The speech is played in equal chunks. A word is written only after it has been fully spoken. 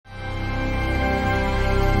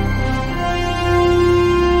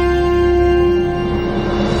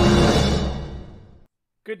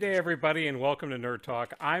day, everybody, and welcome to Nerd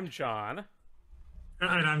Talk. I'm John.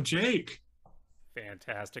 And I'm Jake.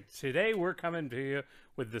 Fantastic. Today, we're coming to you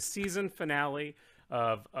with the season finale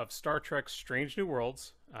of Star Trek Strange New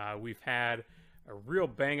Worlds. We've had a real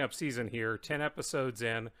bang-up season here, 10 episodes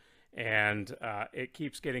in, and it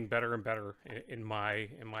keeps getting better and better, in my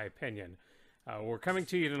opinion. We're coming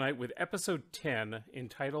to you tonight with episode 10,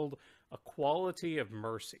 entitled A Quality of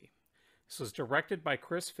Mercy. This was directed by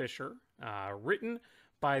Chris Fisher, written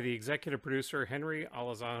by the executive producer Henry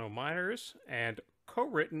Alazano Myers, and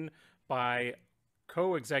co-written by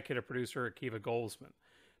co-executive producer Akiva Goldsman,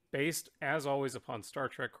 based, as always, upon Star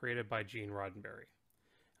Trek created by Gene Roddenberry.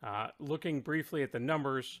 Looking briefly at the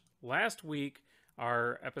numbers, last week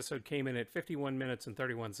our episode came in at 51 minutes and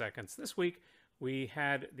 31 seconds. This week we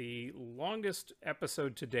had the longest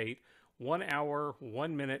episode to date, 1 hour,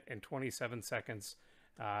 1 minute, and 27 seconds,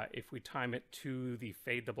 if we time it to the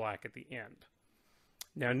fade to black at the end.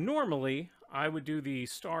 Now, normally, I would do the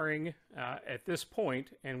starring at this point,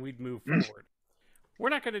 and we'd move forward. We're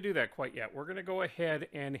not going to do that quite yet. We're going to go ahead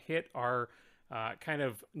and hit our kind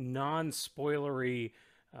of non-spoilery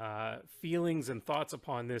feelings and thoughts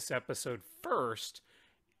upon this episode first,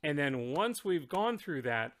 and then once we've gone through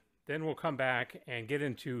that, then we'll come back and get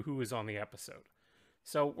into who is on the episode.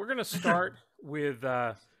 So we're going to start with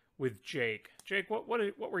Jake. Jake, what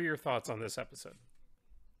were your thoughts on this episode?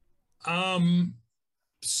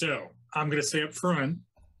 So I'm going to say up front,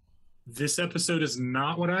 this episode is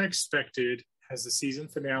not what I expected as the season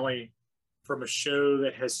finale from a show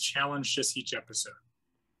that has challenged us each episode.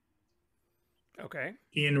 Okay.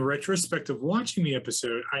 In retrospect of watching the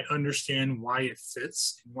episode, I understand why it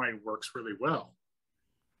fits and why it works really well.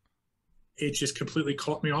 It just completely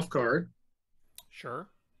caught me off guard. Sure.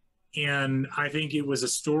 And I think it was a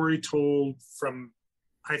story told from,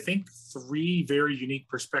 I think, 3 very unique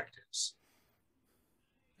perspectives.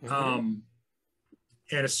 Mm-hmm.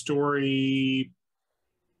 And a story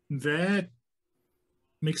that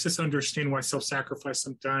makes us understand why self-sacrifice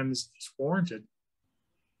sometimes is warranted,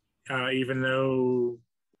 even though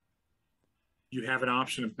you have an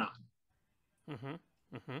option of not. Mm-hmm.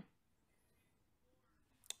 Mm-hmm.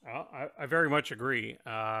 I very much agree.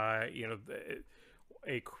 A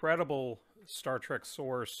credible Star Trek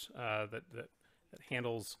source that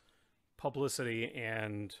handles publicity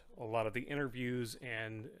and a lot of the interviews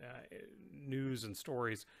and news and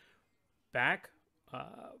stories. Back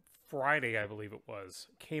Friday, I believe it was,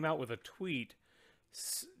 came out with a tweet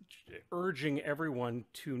urging everyone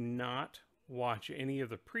to not watch any of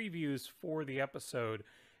the previews for the episode,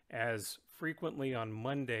 as frequently on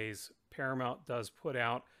Mondays, Paramount does put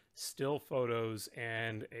out still photos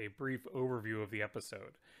and a brief overview of the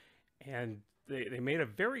episode. And they made it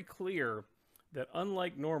very clear that,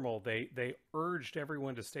 unlike normal, they urged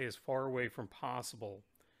everyone to stay as far away from possible,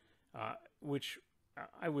 which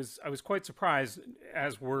I was quite surprised,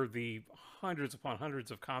 as were the hundreds upon hundreds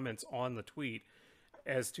of comments on the tweet,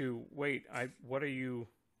 as to, wait, what are you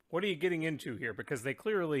getting into here? Because they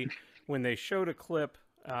clearly, when they showed a clip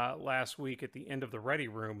last week at the end of the Ready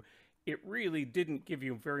Room, it really didn't give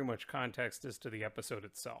you very much context as to the episode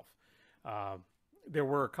itself. There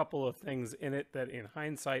were a couple of things in it that, in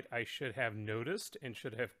hindsight, I should have noticed and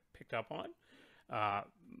should have picked up on.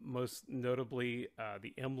 Most notably,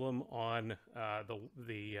 the emblem on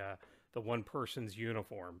the one person's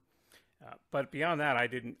uniform. But beyond that, I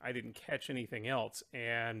didn't catch anything else.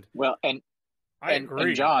 And well, I agree.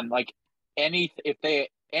 And John, like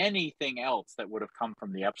anything else that would have come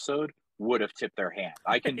from the episode would have tipped their hand.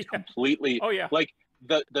 I can completely. Oh yeah. Like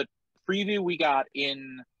the preview we got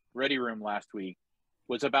in Ready Room last week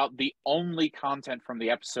was about the only content from the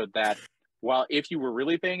episode that, while if you were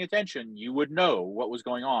really paying attention, you would know what was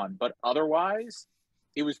going on. But otherwise,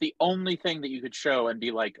 it was the only thing that you could show and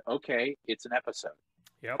be like, okay, it's an episode.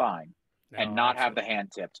 Yep. Fine. No, and not absolutely. have the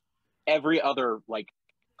hand tipped. Every other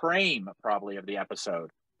frame probably of the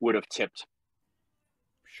episode would have tipped.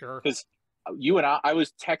 Sure. Because you and I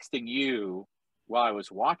was texting you while I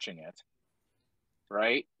was watching it,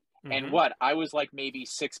 right? Mm-hmm. And I was like maybe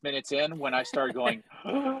 6 minutes in when I started going,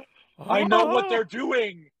 I know what they're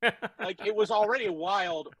doing. It was already a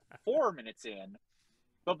wild 4 minutes in,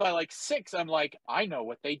 but by 6, I'm like, I know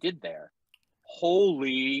what they did there.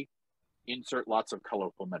 Holy, insert lots of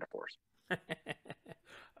colorful metaphors.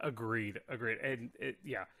 Agreed. And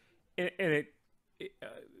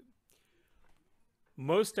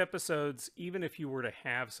most episodes, even if you were to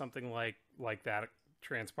have something like that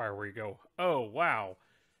transpire, where you go, oh wow,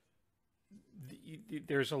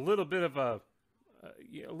 there's a little bit of a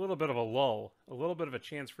lull, a little bit of a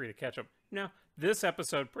chance for you to catch up. No, this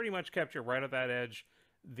episode pretty much kept you right at that edge.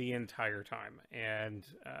 the entire time. And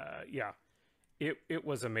yeah, it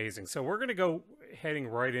was amazing. So we're going to go heading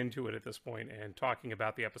right into it at this point and talking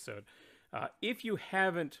about the episode. If you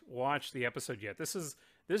haven't watched the episode yet, this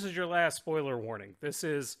is your last spoiler warning. This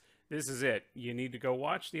is it. You need to go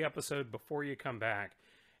watch the episode before you come back.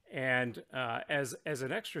 And as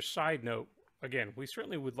an extra side note, again, we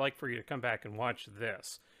certainly would like for you to come back and watch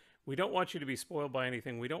this. We don't want you to be spoiled by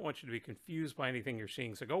anything. We don't want you to be confused by anything you're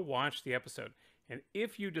seeing. So go watch the episode. And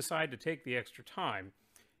if you decide to take the extra time,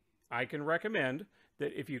 I can recommend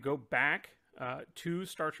that if you go back to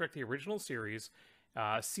Star Trek, the original series,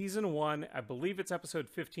 season 1, I believe it's episode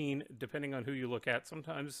 15, depending on who you look at.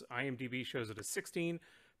 Sometimes IMDb shows it as 16,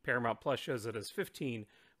 Paramount Plus shows it as 15.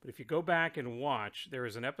 But if you go back and watch, there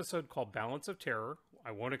is an episode called Balance of Terror.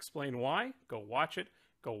 I won't explain why. Go watch it.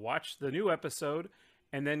 Go watch the new episode,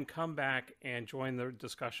 and then come back and join the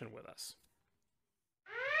discussion with us.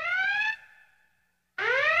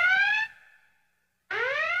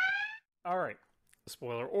 All right.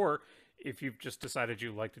 Spoiler. Or if you've just decided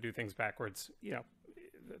you like to do things backwards,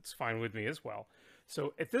 that's fine with me as well.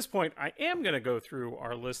 So at this point, I am going to go through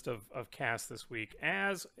our list of cast this week,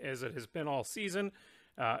 as it has been all season.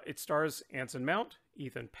 It stars Anson Mount,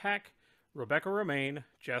 Ethan Peck, Rebecca Romaine,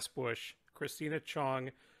 Jess Bush, Christina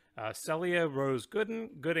Chong, Celia Rose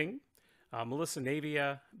Gooding, Melissa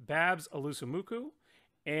Navia, Babs Alusumuku,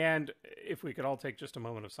 and if we could all take just a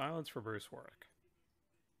moment of silence for Bruce Warwick.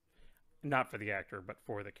 Not for the actor, but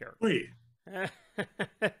for the character. Wait.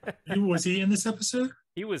 Was he in this episode?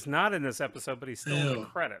 He was not in this episode, but he's still in the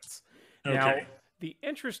credits. Okay. Now, the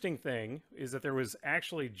interesting thing is that there was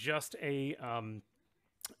actually just an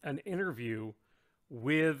interview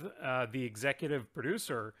with the executive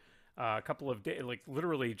producer a couple of days,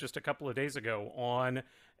 literally just a couple of days ago, on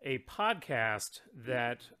a podcast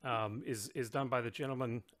that is done by the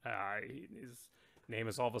gentleman. His name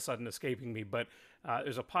is all of a sudden escaping me, but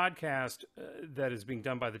there's a podcast that is being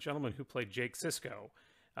done by the gentleman who played Jake Sisko.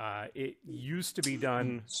 It used to be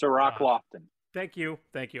done. Sirach Lofton. Thank you.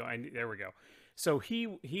 There we go. So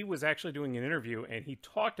he was actually doing an interview, and he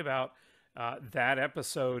talked about that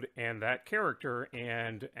episode and that character,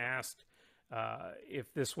 and asked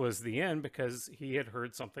if this was the end, because he had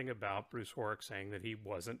heard something about Bruce Warwick saying that he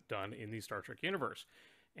wasn't done in the Star Trek universe.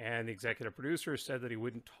 And the executive producer said that he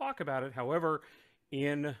wouldn't talk about it. However,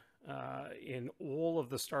 in all of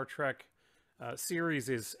the Star Trek series,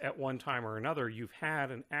 is at one time or another, you've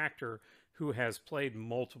had an actor who has played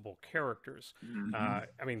multiple characters. Mm-hmm. I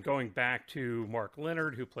mean, going back to Mark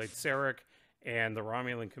Leonard, who played Sarek and the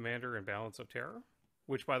Romulan commander in Balance of Terror,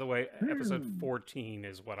 which, by the way, episode 14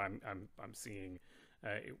 is what I'm seeing.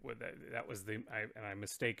 That was I'm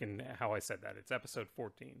mistaken how I said that. It's episode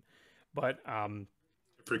 14, but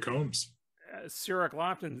Jeffrey Combs. Sirach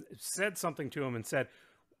Lofton said something to him and said,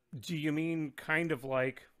 "Do you mean kind of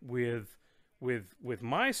like with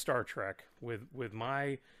my Star Trek, with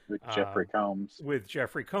Jeffrey Combs, with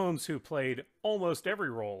Jeffrey Combs, who played almost every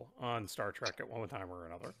role on Star Trek at one time or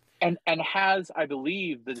another, and has, I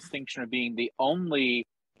believe, the distinction of being the only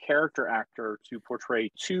character actor to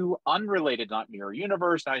portray two unrelated, not mirror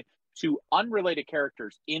universe, two unrelated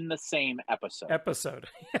characters in the same episode.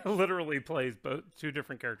 Literally plays both two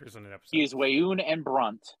different characters in an episode. He is Wayoon and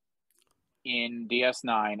Brunt in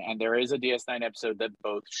DS9, and there is a DS9 episode that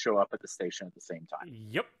both show up at the station at the same time.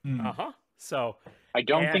 Yep. So I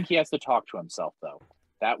don't think he has to talk to himself, though.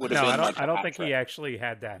 That would have been. I don't think he actually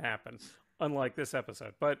had that happen, unlike this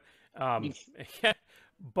episode. But the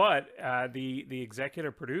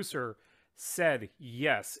executive producer said,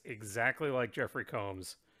 yes, exactly like Jeffrey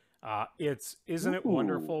Combs. Isn't it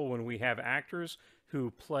wonderful when we have actors who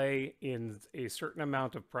play in a certain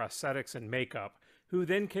amount of prosthetics and makeup, who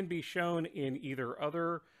then can be shown in either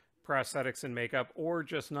other prosthetics and makeup or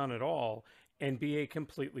just none at all, and be a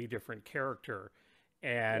completely different character,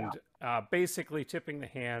 and basically tipping the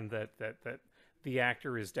hand that the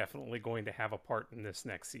actor is definitely going to have a part in this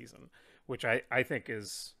next season, which I think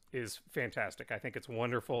is fantastic. I think it's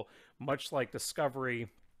wonderful, much like Discovery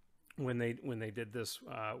when they did this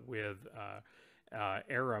with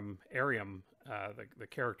Ariam, the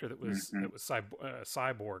character that was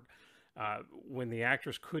Cyborg. When the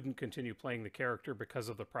actress couldn't continue playing the character because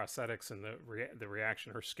of the prosthetics and the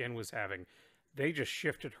reaction her skin was having, they just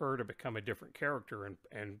shifted her to become a different character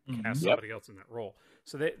and cast somebody else in that role.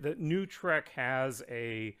 So the new Trek has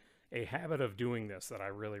a habit of doing this that I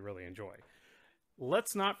really, really enjoy.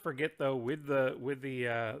 Let's not forget, though, with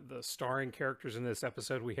the starring characters in this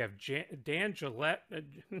episode, we have Dan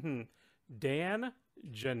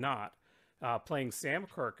Jeannotte playing Sam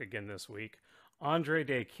Kirk again this week. Andre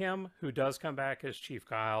Day Kim, who does come back as Chief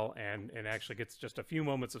Kyle and actually gets just a few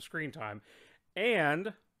moments of screen time.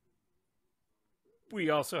 And we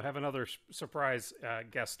also have another surprise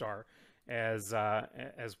guest star, as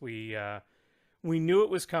we knew it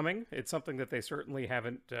was coming. It's something that they certainly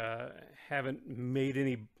haven't made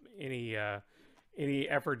any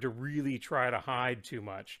effort to really try to hide too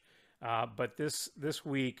much. But this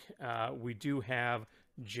week we do have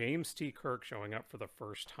James T. Kirk showing up for the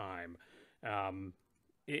first time.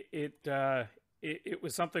 It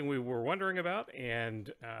was something we were wondering about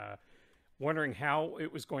and wondering how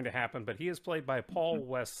it was going to happen. But he is played by Paul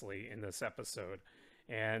Wesley in this episode,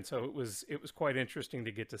 and so it was quite interesting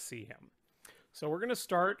to get to see him. So we're going to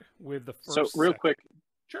start with the first. So real quick,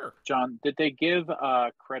 sure, John, did they give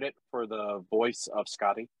credit for the voice of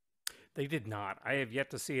Scotty? They did not. I have yet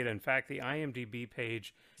to see it. In fact, the IMDb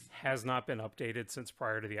page has not been updated since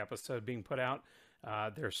prior to the episode being put out.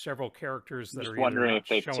 There are several characters that Just are wondering either if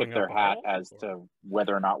they not tip showing their up hat at all, as to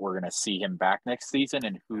whether or not we're going to see him back next season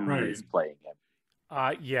and who is playing him.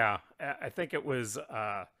 Yeah, I think it was.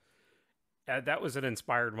 That was an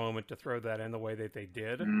inspired moment to throw that in the way that they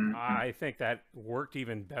did. Mm-hmm. I think that worked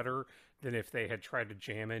even better than if they had tried to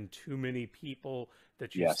jam in too many people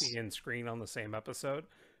that you see in screen on the same episode.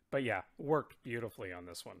 But yeah, worked beautifully on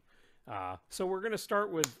this one. So we're going to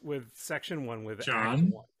start with section 1 with John.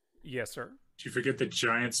 Act 1. Yes, sir. Did you forget the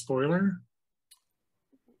giant spoiler?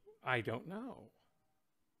 I don't know.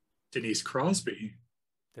 Denise Crosby.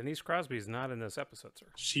 Denise Crosby is not in this episode, sir.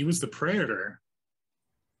 She was the predator.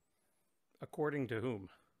 According to whom?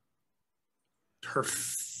 Her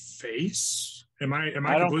face? Am I don't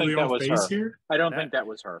completely think that off was base her. here? I don't think that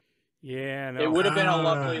was her. Yeah, no. It would have been a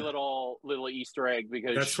lovely little Easter egg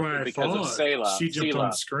because That's why I because thought of Selah. she jumped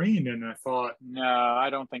on screen, and I thought, no, I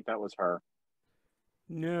don't think that was her.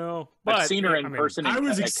 No, but I've seen her in person. I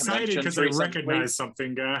was at excited because I recognized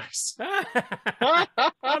something, guys.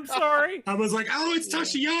 I'm sorry. I was like, oh, it's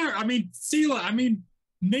Tasha Yar. I mean, Selah. I mean,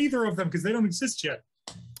 neither of them because they don't exist yet.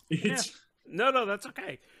 No, that's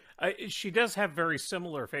okay. She does have very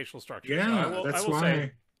similar facial structure. Yeah, so that's I will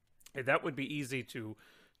why. Say that would be easy to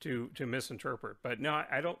misinterpret, but no,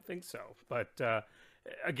 I don't think so. But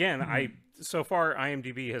again, so far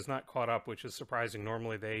IMDb has not caught up, which is surprising.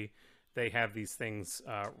 Normally they have these things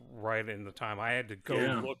right in the time. I had to go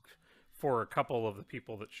look for a couple of the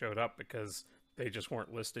people that showed up because they just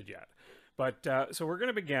weren't listed yet. But so we're going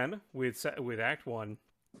to begin with Act 1.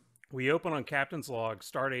 We open on Captain's Log,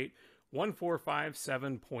 Stardate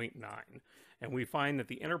 1457.9, and we find that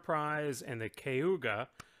the Enterprise and the Cayuga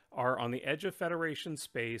are on the edge of Federation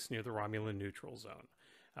space near the Romulan neutral zone.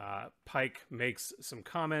 Pike makes some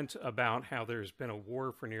comment about how there's been a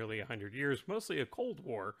war for nearly 100 years, mostly a Cold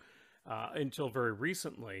War, until very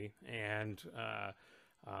recently, and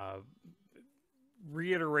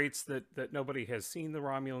reiterates that nobody has seen the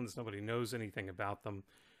Romulans, nobody knows anything about them.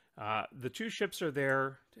 The two ships are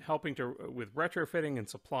there helping with retrofitting and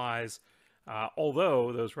supplies,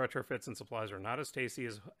 although those retrofits and supplies are not as tasty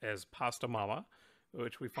as Pasta Mama,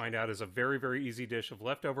 which we find out is a very, very easy dish of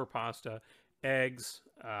leftover pasta, eggs,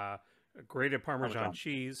 grated Parmesan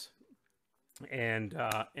cheese, and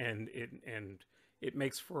it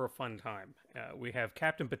makes for a fun time. We have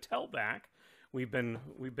Captain Patel back. We've been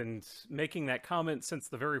making that comment since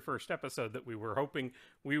the very first episode that we were hoping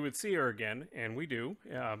we would see her again, and we do.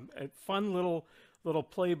 A fun little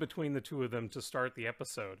play between the two of them to start the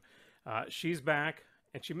episode. She's back,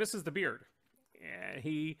 and she misses the beard.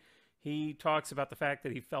 He talks about the fact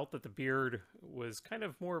that he felt that the beard was kind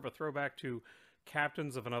of more of a throwback to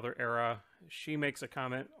captains of another era. She makes a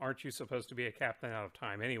comment, "Aren't you supposed to be a captain out of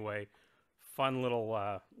time anyway?" Fun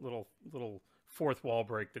little fourth wall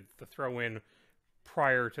break to throw in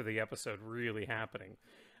prior to the episode really happening.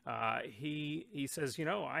 He says,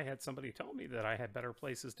 I had somebody tell me that I had better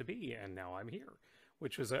places to be, and now I'm here,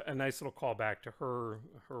 which was a nice little callback to her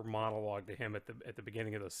monologue to him at the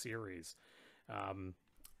beginning of the series.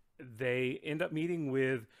 They end up meeting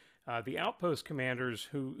with the outpost commanders,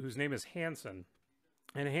 whose name is Hansen,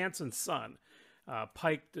 and Hansen's son.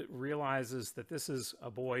 Pike realizes that this is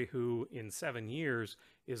a boy who, in 7 years,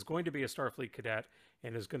 is going to be a Starfleet cadet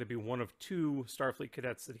and is going to be one of 2 Starfleet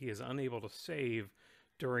cadets that he is unable to save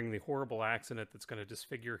during the horrible accident that's going to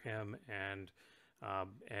disfigure him and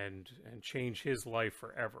change his life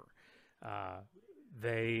forever.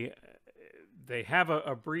 They have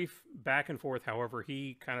a brief back and forth. However,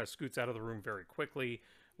 he kind of scoots out of the room very quickly,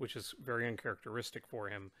 which is very uncharacteristic for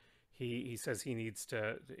him. He says he's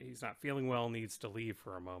not feeling well, needs to leave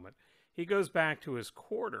for a moment. He goes back to his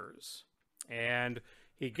quarters, and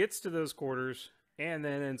he gets to those quarters and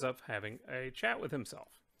then ends up having a chat with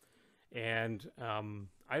himself. And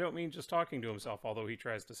I don't mean just talking to himself, although he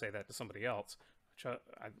tries to say that to somebody else. Which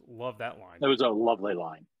I love that line. That was a lovely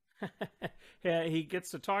line. Yeah, he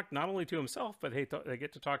gets to talk not only to himself, but they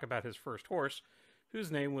get to talk about his first horse,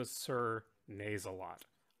 whose name was Sir Nasalot.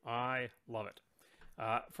 I love it.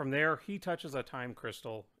 From there, he touches a time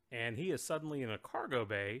crystal, and he is suddenly in a cargo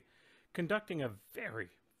bay, conducting a very,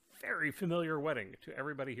 very familiar wedding to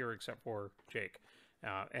everybody here except for Jake.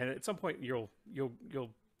 And at some point, you'll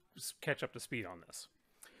catch up to speed on this.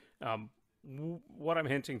 What I'm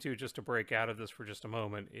hinting to, just to break out of this for just a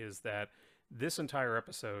moment, is that this entire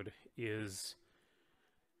episode is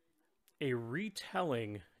a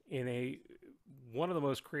retelling in one of the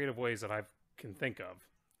most creative ways that I can think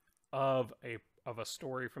of a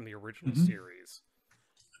story from the original series.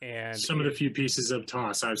 And some of the few pieces of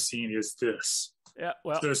Toss I've seen is this. Yeah,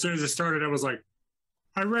 well, so as soon as it started, I was like,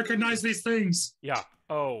 I recognize these things. Yeah.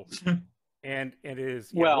 Oh, and it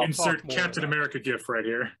is. Well, we'll insert Captain America gif right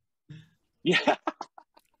here. Yeah.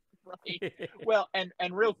 Right. Well, and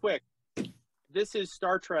real quick, this is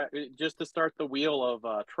Star Trek. Just to start the wheel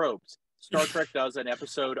of tropes, Star Trek does an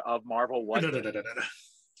episode of Marvel What If.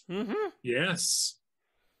 Mm-hmm. Yes.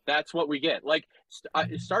 That's what we get. Like,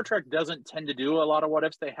 Star Trek doesn't tend to do a lot of what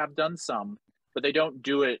ifs. They have done some, but they don't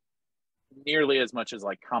do it nearly as much as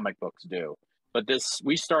like comic books do. But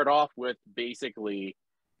we start off with basically,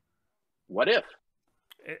 what if?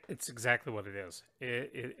 It's exactly what it is.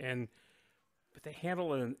 But they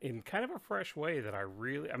handle it in kind of a fresh way that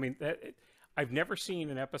I've never seen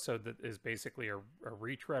an episode that is basically a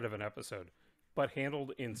retread of an episode, but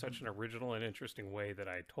handled in such an original and interesting way that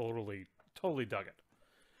I totally dug it.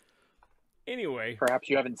 Anyway, perhaps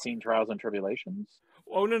you haven't seen Trials and Tribulations.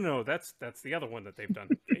 Oh no, that's the other one that they've done.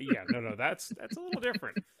 Yeah, no, that's a little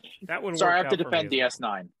different. That one. Sorry, I have to defend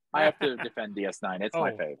DS9. I have to defend DS9. It's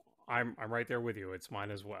my fave. I'm right there with you. It's mine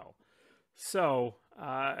as well. So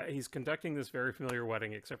he's conducting this very familiar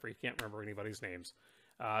wedding, except for he can't remember anybody's names.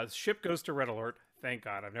 The ship goes to red alert. Thank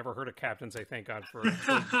God. I've never heard a captain say thank God for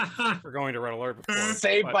going to red alert before.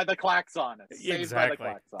 Saved by the klaxon. Exactly.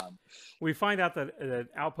 By the klaxon. We find out that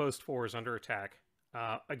Outpost 4 is under attack.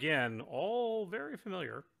 Again, all very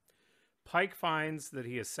familiar. Pike finds that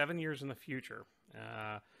he is 7 years in the future.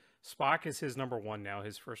 Spock is his number one now,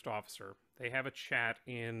 his first officer. They have a chat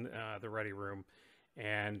in the ready room,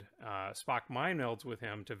 and Spock mind melds with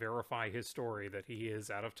him to verify his story that he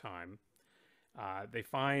is out of time. They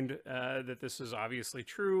find that this is obviously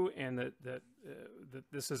true, and that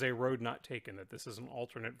this is a road not taken, that this is an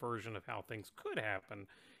alternate version of how things could happen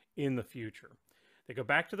in the future. They go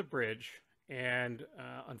back to the bridge, and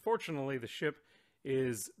unfortunately the ship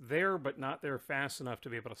is there, but not there fast enough to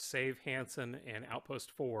be able to save Hansen and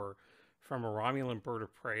Outpost 4 from a Romulan bird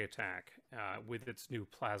of prey attack with its new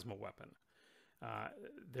plasma weapon.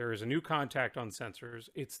 There is a new contact on sensors.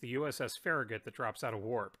 It's the USS Farragut that drops out of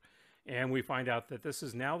warp. And we find out that this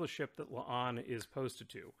is now the ship that La'an is posted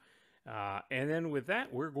to. And then with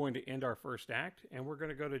that, we're going to end our first act, and we're going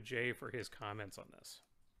to go to Jay for his comments on this.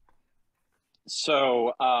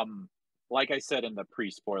 So, like I said in the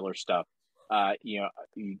pre-spoiler stuff, I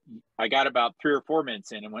got about 3 or 4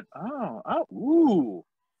 minutes in and went, ooh,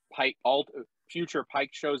 Pike, future Pike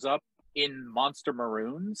shows up in Monster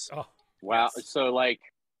Maroons. Oh, wow! Yes. So like,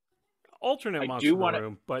 alternate Monster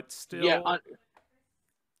Maroon, but still, yeah,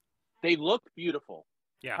 they look beautiful.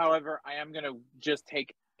 Yeah. However, I am gonna just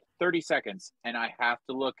take 30 seconds, and I have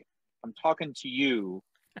to look. I'm talking to you,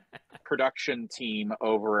 production team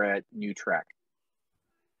over at New Trek.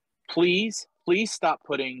 Please stop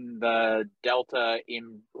putting the Delta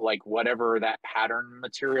in like whatever that pattern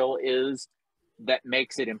material is that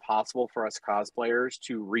makes it impossible for us cosplayers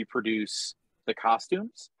to reproduce the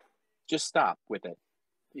costumes. Just stop with it.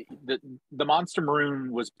 The Monster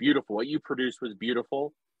Maroon was beautiful. What you produced was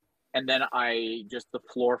beautiful. And then the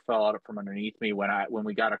floor fell out from underneath me when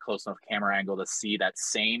we got a close enough camera angle to see that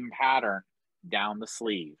same pattern down the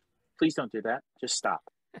sleeve. Please don't do that. Just stop.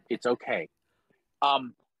 It's okay.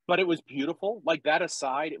 But it was beautiful. Like, that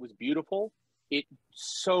aside, it was beautiful. It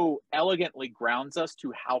so elegantly grounds us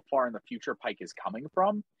to how far in the future Pike is coming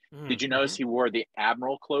from. Did you notice he wore the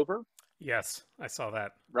Admiral Clover? Yes, I saw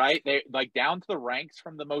that. Right? They like down to the ranks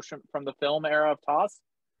from the film era of TOS.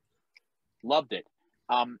 Loved it.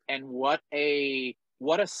 And what a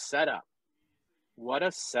setup. What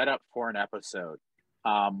a setup for an episode.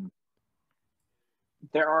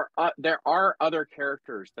 There are other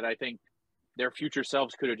characters that I think their future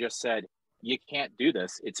selves could have just said, you can't do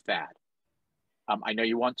this. It's bad. I know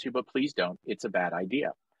you want to, but please don't. It's a bad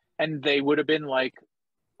idea. And they would have been like,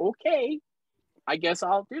 okay, I guess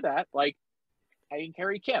I'll do that. Like, I mean,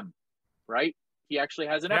 Harry Kim, right? He actually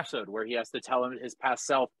has an Yeah. episode where he has to tell him his past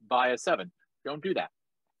self buy a 7. Don't do that.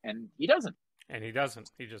 And he doesn't. And he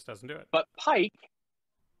doesn't. He just doesn't do it. But Pike,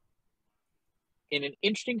 in an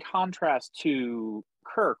interesting contrast to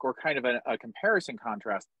Kirk, or kind of a comparison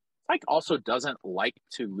contrast, Pike also doesn't like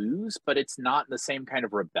to lose, but it's not in the same kind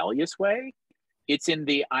of rebellious way. It's in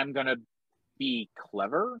the I'm going to be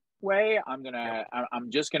clever way. I'm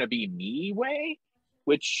just going to be me way,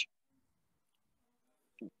 which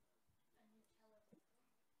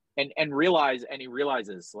and he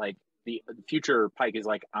realizes like the future Pike is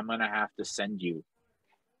like, I'm going to have to send you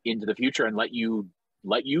into the future and let you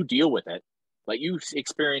deal with it. Let you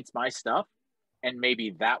experience my stuff, and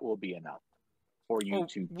maybe that will be enough for you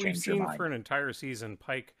to change your mind. We've seen for an entire season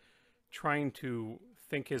Pike trying to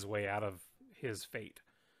think his way out of his fate.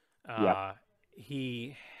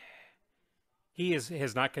 He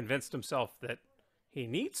has not convinced himself that he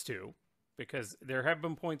needs to, because there have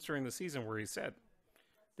been points during the season where he said,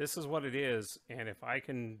 this is what it is, and if I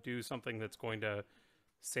can do something that's going to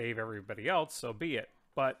save everybody else, so be it.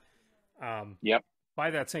 But by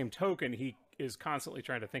that same token, he is constantly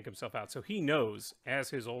trying to think himself out. So he knows, as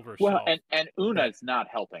his older self. And Una is not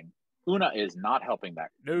helping. Una is not helping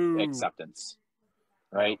that acceptance,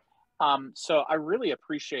 right? No. So I really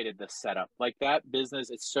appreciated the setup. Like, that business,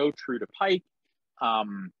 it's so true to Pike.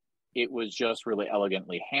 It was just really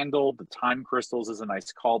elegantly handled. The time crystals is a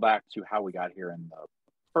nice callback to how we got here in the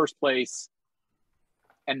first place.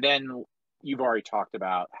 And then you've already talked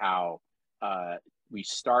about how we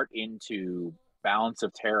start into Balance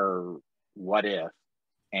of Terror, What If,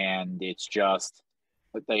 and it's just,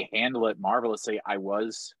 but they handle it marvelously. I'm going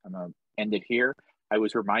to end it here. I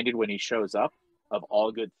was reminded when he shows up of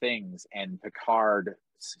All Good Things, and Picard,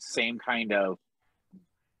 same kind of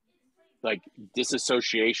like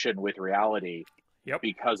disassociation with reality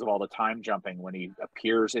because of all the time jumping when he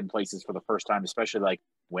appears in places for the first time, especially like,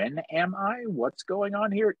 when am I? What's going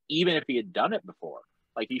on here? Even if he had done it before,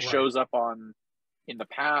 like he shows up in the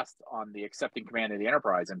past on the accepting command of the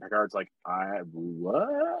Enterprise, and Picard's like,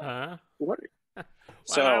 what? What?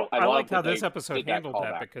 So I liked how this episode handled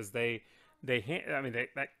that, because that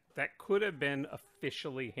could have been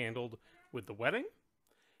officially handled with the wedding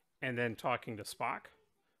and then talking to Spock,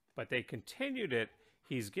 but they continued it.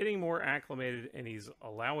 He's getting more acclimated, and he's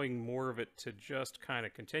allowing more of it to just kind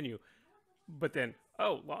of continue. But then,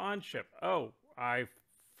 launch ship. Oh, I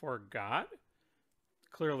forgot.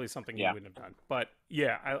 Clearly something he wouldn't have done. But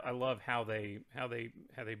yeah, I love how they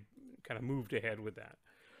kind of moved ahead with that.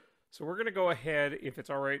 So we're going to go ahead, if it's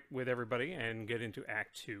all right with everybody, and get into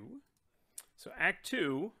Act 2. So Act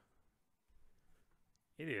 2,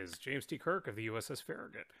 it is James T. Kirk of the USS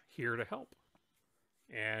Farragut here to help.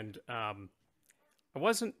 And I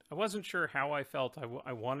wasn't sure how I felt.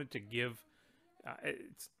 I wanted to give.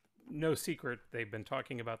 It's no secret, they've been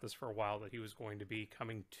talking about this for a while, that he was going to be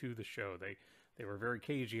coming to the show. They were very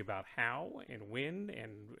cagey about how and when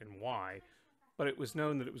and why, but it was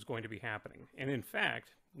known that it was going to be happening. And in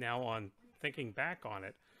fact, now on thinking back on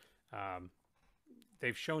it,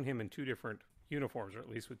 they've shown him in 2 different uniforms, or at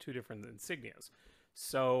least with 2 different insignias.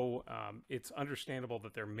 So it's understandable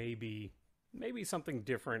that there may be something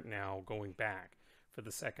different now going back for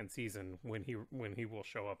the second season when he will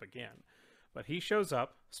show up again. But he shows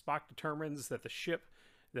up. Spock determines that the ship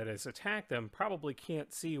that has attacked them probably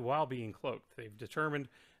can't see while being cloaked. They've determined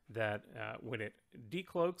that when it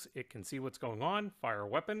decloaks, it can see what's going on, fire a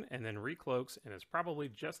weapon, and then recloaks, and is probably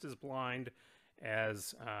just as blind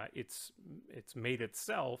as it's made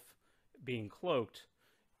itself being cloaked.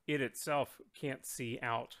 It itself can't see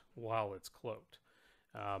out while it's cloaked.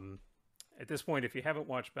 At this point, if you haven't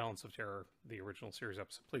watched Balance of Terror, the original series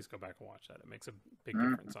episode, please go back and watch that. It makes a big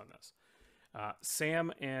difference on this.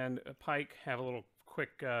 Sam and Pike have a little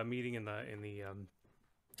quick meeting in the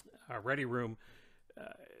ready room.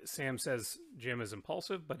 Sam says Jim is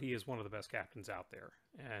impulsive, but he is one of the best captains out there,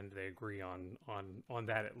 and they agree on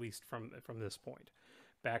that, at least from this point.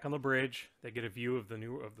 Back on the bridge, they get a view of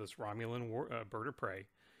this Romulan bird of prey,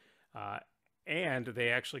 and they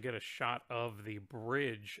actually get a shot of the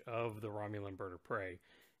bridge of the Romulan bird of prey.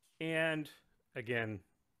 And again,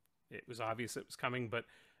 it was obvious it was coming, but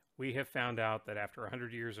we have found out that after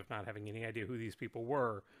 100 years of not having any idea who these people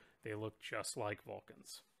were, they look just like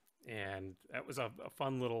Vulcans. And that was a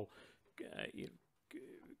fun little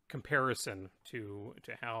comparison to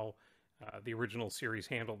how the original series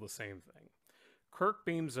handled the same thing. Kirk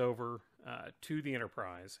beams over to the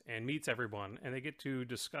Enterprise and meets everyone, and they get to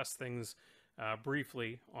discuss things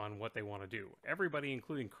briefly on what they want to do. Everybody,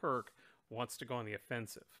 including Kirk, wants to go on the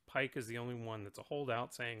offensive. Pike is the only one that's a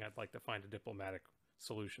holdout, saying, I'd like to find a diplomatic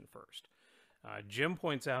solution first. Jim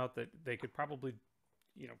points out that they could probably,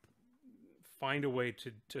 find a way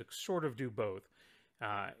to sort of do both.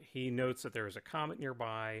 He notes that there is a comet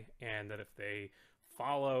nearby, and that if they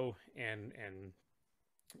follow and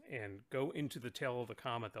go into the tail of the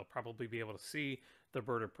comet, they'll probably be able to see the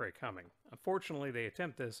bird of prey coming. Unfortunately, they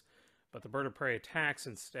attempt this, but the bird of prey attacks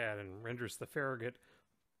instead and renders the Farragut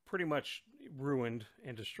pretty much ruined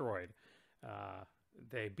and destroyed.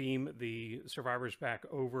 They beam the survivors back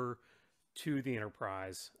over to the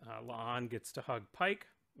Enterprise. La'an gets to hug Pike.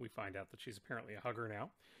 We find out that she's apparently a hugger now.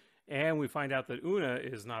 And we find out that Una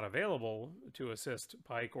is not available to assist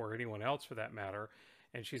Pike or anyone else for that matter,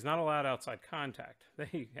 and she's not allowed outside contact.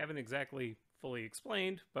 They haven't exactly fully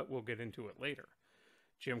explained, but we'll get into it later.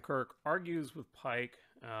 Jim Kirk argues with Pike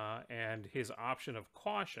and his option of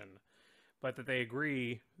caution, but that they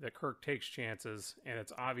agree that Kirk takes chances, and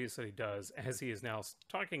it's obvious that he does, as he is now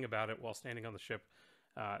talking about it while standing on the ship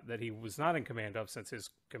that he was not in command of, since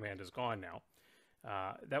his command is gone now.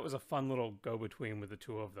 That was a fun little go-between with the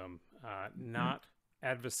two of them. Not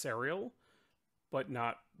adversarial, but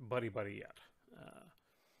not buddy-buddy yet.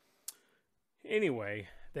 Anyway,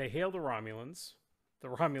 they hail the Romulans. The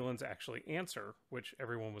Romulans actually answer, which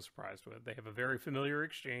everyone was surprised with. They have a very familiar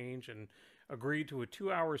exchange and agree to a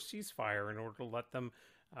 2-hour ceasefire in order to let them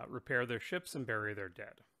repair their ships and bury their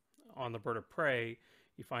dead. On the bird of prey,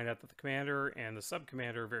 you find out that the commander and the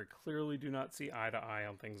sub-commander very clearly do not see eye to eye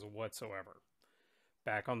on things whatsoever.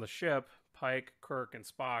 Back on the ship, Pike, Kirk, and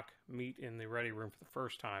Spock meet in the ready room for the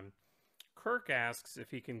first time. Kirk asks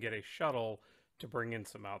if he can get a shuttle to bring in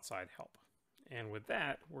some outside help. And with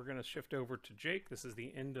that, we're going to shift over to Jake. This is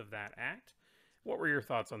the end of that act. What were your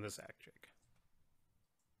thoughts on this act, Jake?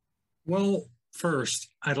 Well, first,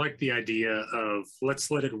 I like the idea of let's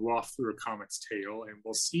let it waft through a comet's tail and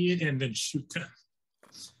we'll see it and then shoot them.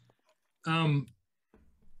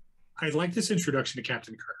 I like this introduction to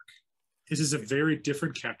Captain Kirk. This is a very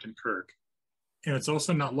different Captain Kirk. And it's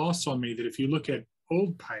also not lost on me that if you look at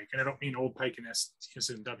old Pike, and I don't mean old Pike in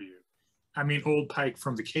SNW, I mean old Pike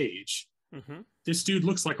from The Cage. Mm-hmm. This dude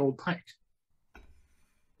looks like old Pike. A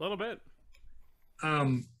little bit.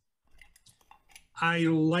 I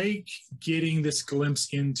like getting this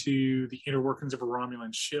glimpse into the inner workings of a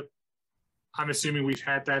Romulan ship. I'm assuming we've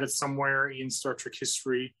had that at somewhere in Star Trek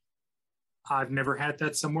history. I've never had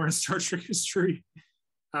that somewhere in Star Trek history.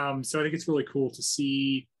 So I think it's really cool to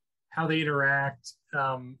see how they interact.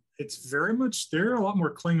 It's very much, they're a lot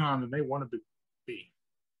more Klingon than they wanted to be.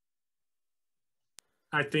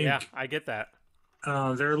 I think. Yeah, I get that.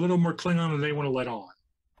 They're a little more Klingon than they want to let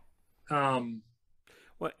on.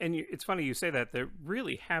 Well, and it's funny you say that. There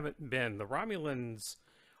really haven't been. The Romulans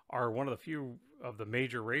are one of the few of the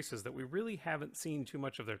major races that we really haven't seen too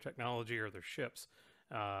much of their technology or their ships.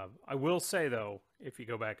 I will say, though, if you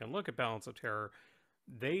go back and look at Balance of Terror,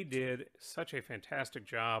 they did such a fantastic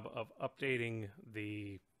job of updating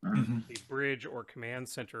the bridge or command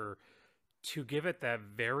center to give it that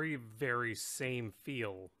very, very same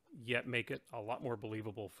feel, yet make it a lot more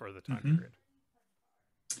believable for the time period.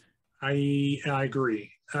 I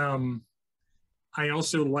agree. I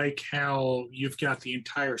also like how you've got the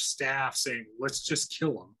entire staff saying, let's just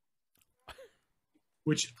kill them.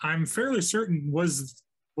 Which I'm fairly certain was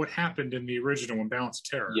what happened in the original one, Balance of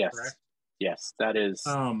Terror, yes. correct? Yes, that is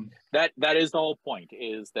that is the whole point,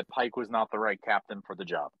 is that Pike was not the right captain for the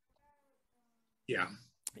job. Yeah.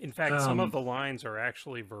 In fact, some of the lines are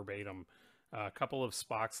actually verbatim. A couple of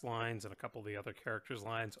Spock's lines and a couple of the other characters'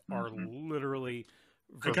 lines are literally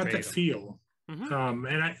verbatim. I got that feel.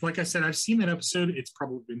 And like I said, I've seen that episode. It's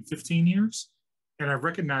probably been 15 years. And I've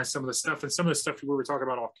recognized some of the stuff. And some of the stuff we were talking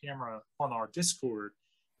about off camera on our Discord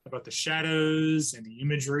about the shadows and the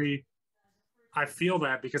imagery. I feel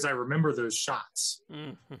that because I remember those shots.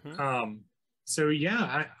 So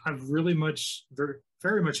yeah, I've really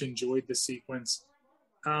very much enjoyed the sequence.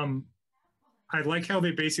 I like how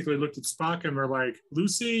they basically looked at Spock and were like,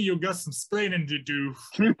 Lucy, you got some splaining to do.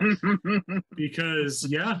 Because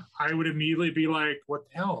yeah, I would immediately be like, what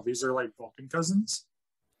the hell? These are like Vulcan cousins.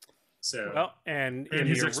 So well, and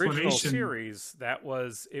in the original series,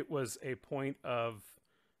 it was a point of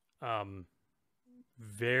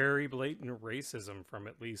very blatant racism from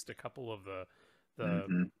at least a couple of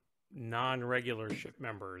the non-regular ship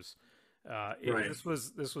members. This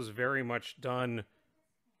was very much done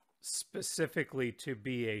specifically to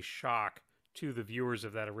be a shock to the viewers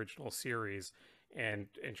of that original series and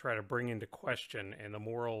try to bring into question and the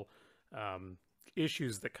moral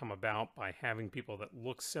issues that come about by having people that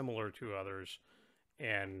look similar to others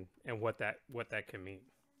and what that can mean.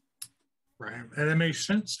 Right. And that makes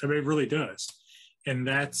sense. I mean, it really does. And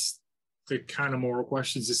that's the kind of moral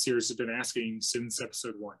questions this series has been asking since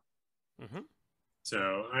episode 1. Mm-hmm.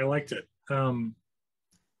 So I liked it.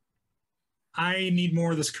 I need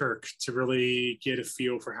more of this Kirk to really get a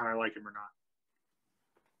feel for how I like him or not.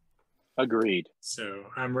 Agreed. So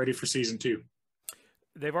I'm ready for season 2.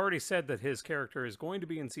 They've already said that his character is going to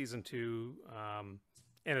be in season 2.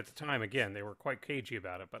 And at the time, again, they were quite cagey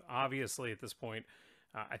about it. But obviously, at this point,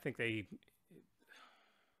 I think I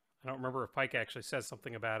don't remember if Pike actually says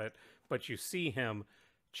something about it, but you see him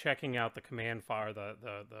checking out the command file,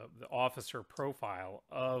 the officer profile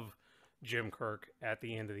of Jim Kirk at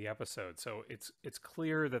the end of the episode. So it's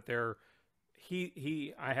clear that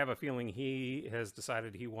I have a feeling he has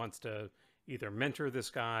decided he wants to either mentor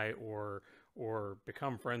this guy or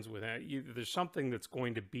become friends with him. There's something that's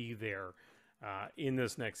going to be there in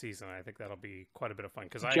this next season. I think that'll be quite a bit of fun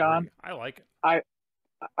because I like it.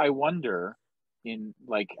 I wonder,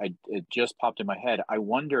 it just popped in my head. I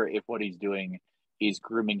wonder if what he's doing is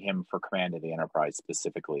grooming him for command of the Enterprise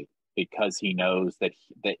specifically, because he knows that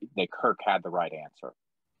Kirk had the right answer.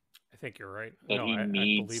 I think you're right. That he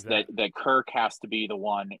needs that Kirk has to be the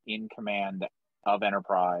one in command of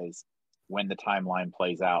Enterprise when the timeline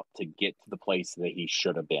plays out to get to the place that he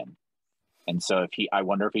should have been. And so I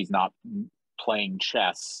wonder if he's not playing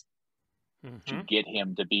chess to get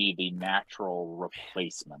him to be the natural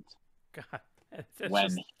replacement. God,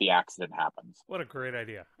 when the accident happens. What a great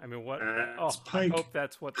idea. I mean, I hope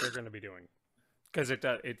that's what they're going to be doing, because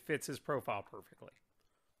it fits his profile perfectly.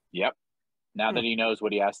 Yep. Now that he knows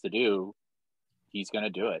what he has to do, he's going to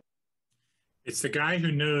do it. It's the guy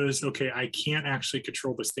who knows, okay, I can't actually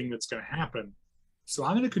control this thing that's going to happen, so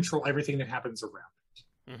I'm going to control everything that happens around it.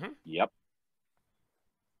 Mm-hmm. Yep.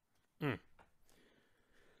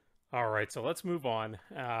 All right, so let's move on.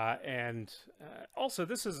 And also,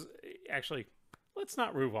 this is actually, let's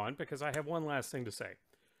not move on, because I have one last thing to say.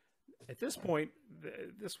 At this point,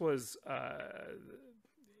 this was, I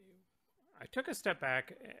took a step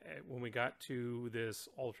back when we got to this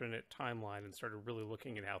alternate timeline and started really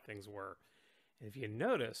looking at how things were. And if you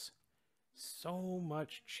notice, so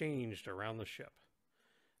much changed around the ship.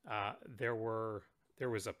 There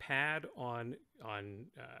was a pad on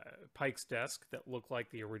Pike's desk that looked like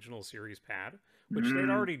the original series pad, which they'd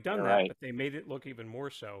already done that, but they made it look even more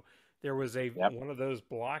so. There was one of those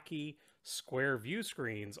blocky square view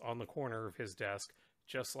screens on the corner of his desk,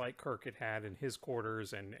 just like Kirk had in his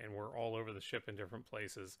quarters, and were all over the ship in different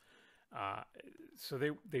places. So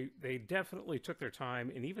they definitely took their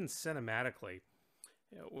time, and even cinematically,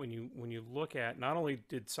 when you look at, not only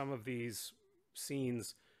did some of these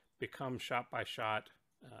scenes become shot-by-shot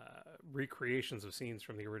recreations of scenes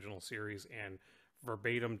from the original series and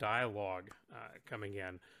verbatim dialogue coming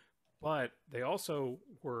in, but they also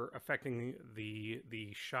were affecting the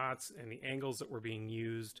shots and the angles that were being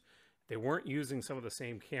used. They weren't using some of the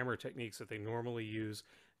same camera techniques that they normally use.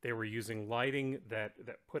 They were using lighting that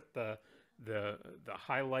put the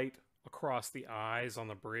highlight across the eyes on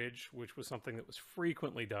the bridge, which was something that was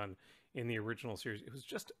frequently done in the original series. It was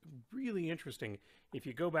just really interesting. If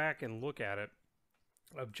you go back and look at it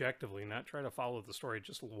objectively, not try to follow the story,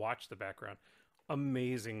 just watch the background.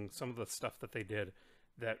 Amazing, some of the stuff that they did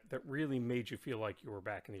that really made you feel like you were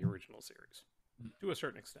back in the original series to a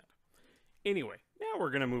certain extent. Anyway, now we're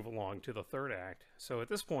going to move along to the third act. So at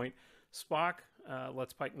this point, Spock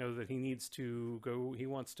lets Pike know that he needs to go. He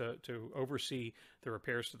wants to oversee the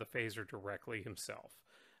repairs to the phaser directly himself.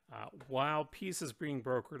 While peace is being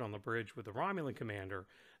brokered on the bridge with the Romulan commander,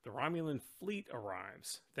 the Romulan fleet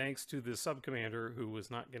arrives. Thanks to the sub-commander who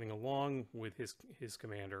was not getting along with his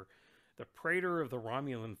commander, the praetor of the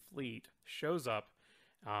Romulan fleet shows up,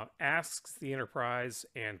 asks the Enterprise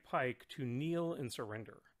and Pike to kneel and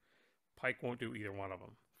surrender. Pike won't do either one of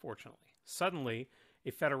them, fortunately. Suddenly,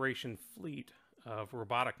 a Federation fleet of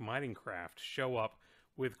robotic mining craft show up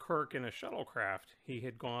with Kirk in a shuttlecraft. He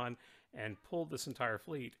had gone and pulled this entire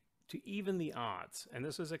fleet to even the odds. And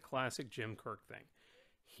this is a classic Jim Kirk thing.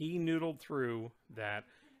 He noodled through that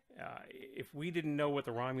if we didn't know what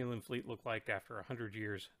the Romulan fleet looked like after 100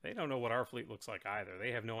 years, they don't know what our fleet looks like either.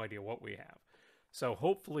 They have no idea what we have. So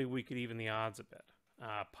hopefully we could even the odds a bit.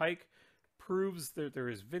 Pike proves that there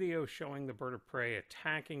is video showing the bird of prey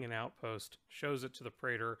attacking an outpost, shows it to the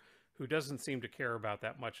praetor, who doesn't seem to care about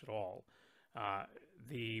that much at all.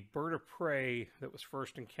 The bird of prey that was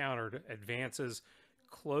first encountered advances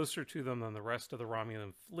closer to them than the rest of the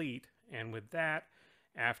Romulan fleet, and with that,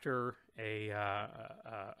 after a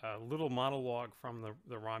little monologue from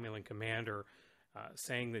the Romulan commander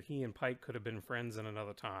saying that he and Pike could have been friends in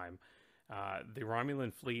another time, the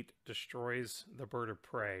Romulan fleet destroys the bird of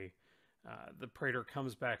prey. The praetor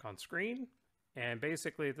comes back on screen, And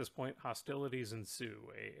basically, at this point, hostilities ensue.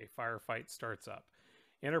 A firefight starts up.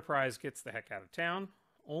 Enterprise gets the heck out of town,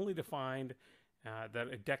 only to find that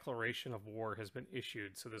a declaration of war has been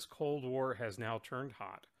issued. So this Cold War has now turned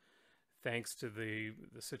hot, thanks to the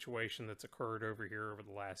situation that's occurred over here over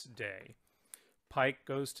the last day. Pike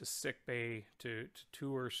goes to sickbay to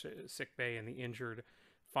tour sickbay and the injured,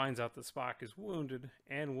 finds out that Spock is wounded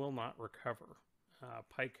and will not recover.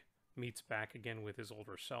 Pike meets back again with his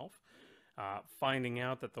older self, finding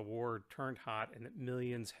out that the war turned hot and that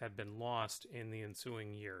millions had been lost in the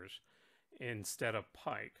ensuing years instead of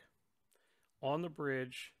Pike. On the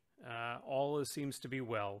bridge, all seems to be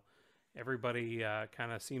well. Everybody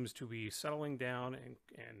kind of seems to be settling down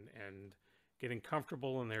and getting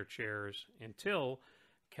comfortable in their chairs until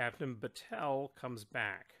Captain Battelle comes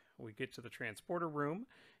back. We get to the transporter room,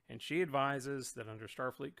 and she advises that under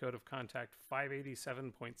Starfleet Code of Contact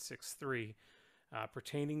 587.63,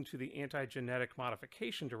 pertaining to the Anti-Genetic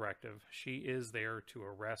Modification Directive, she is there to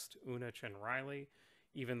arrest Unich and Riley,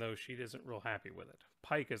 even though she isn't real happy with it.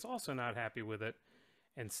 Pike is also not happy with it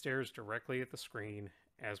and stares directly at the screen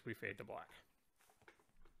as we fade to black.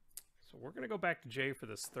 So we're going to go back to Jay for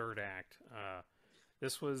this third act.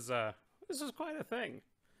 This was quite a thing.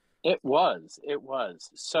 It was.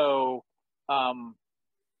 So,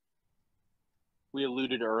 we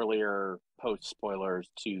alluded earlier, post spoilers,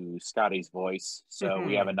 to Scotty's voice. So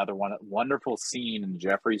we have another wonderful scene in the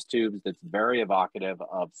Jeffries tubes that's very evocative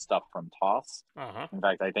of stuff from TOS. In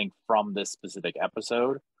fact, I think from this specific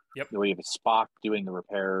episode, we have Spock doing the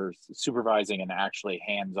repairs, supervising and actually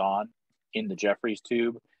hands-on in the Jeffries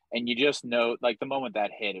tube. And you just know, like, the moment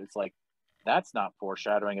that hit, it was like, that's not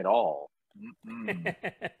foreshadowing at all.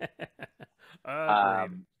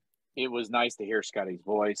 It was nice to hear Scotty's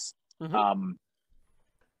voice.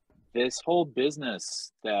 This whole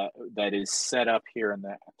business that is set up here in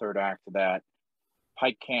the third act, that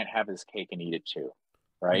Pike can't have his cake and eat it too,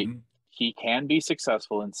 right? He can be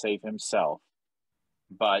successful and save himself,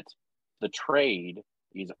 but the trade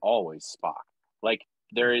is always Spock. Like,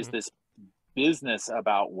 there is this business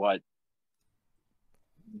about what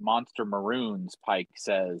Monster Maroons Pike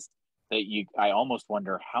says that I almost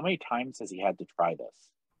wonder, how many times has he had to try this?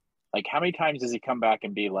 Like, how many times does he come back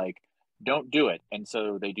and be like, don't do it, and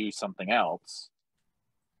so they do something else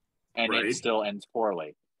and it still ends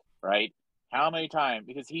poorly, right? How many times?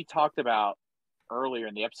 Because he talked about earlier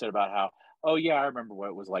in the episode about how, oh yeah, I remember what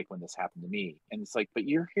it was like when this happened to me. And it's like, but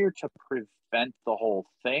you're here to prevent the whole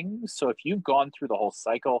thing. So if you've gone through the whole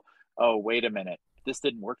cycle, oh, wait a minute, this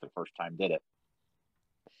didn't work the first time, did it?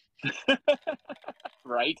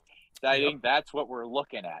 Right? I think that's what we're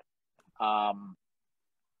looking at.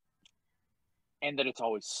 And that it's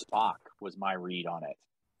always Spock was my read on it.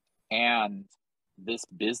 And this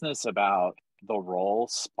business about the role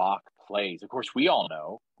Spock plays, of course, we all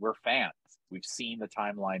know, we're fans. We've seen the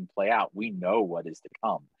timeline play out. We know what is to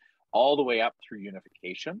come, all the way up through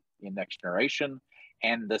unification in Next Generation,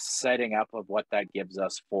 and the setting up of what that gives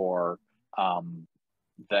us for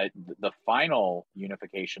the final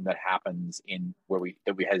unification that happens in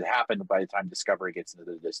that has happened by the time Discovery gets into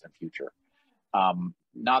the distant future.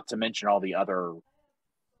 Not to mention all the other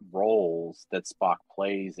roles that Spock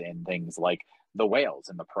plays in things like the whales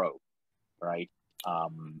in the probe, right?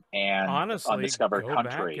 And honestly, Undiscovered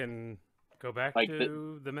Country. Go back like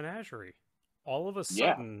to the menagerie. All of a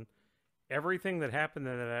sudden, everything that happened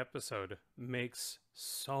in that episode makes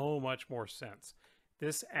so much more sense.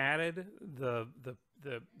 This added the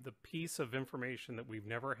piece of information that we've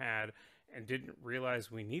never had and didn't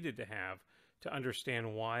realize we needed to have to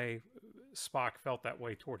understand why Spock felt that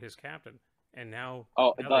way toward his captain. And now,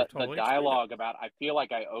 the dialogue about, I feel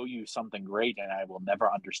like I owe you something great and I will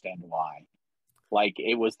never understand why. Like,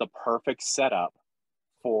 it was the perfect setup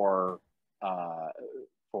for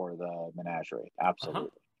the menagerie. Absolutely.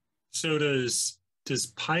 So does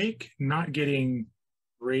Pike not getting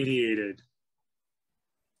radiated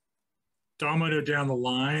domino down the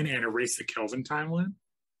line and erase the Kelvin timeline?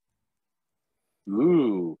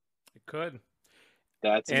 Ooh, it could.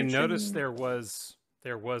 That's and notice there was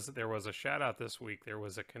a shout out this week. There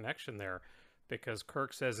was a connection there because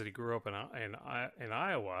Kirk says that he grew up in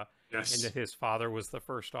Iowa, and that his father was the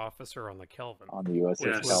first officer on the Kelvin, on the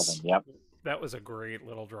USS Kelvin. Yep, that was a great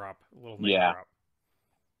little drop, name drop.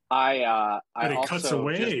 But it cuts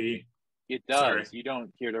away. It does. Sorry. You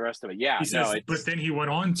don't hear the rest of it. Yeah, he says, but then he went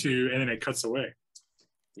on to, and then it cuts away.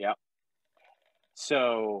 Yep.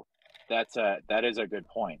 So that is a good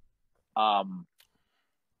point.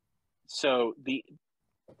 So the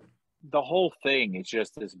whole thing is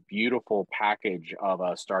just this beautiful package of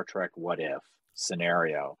a Star Trek what if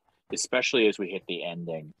scenario, especially as we hit the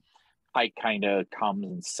ending. Pike kind of comes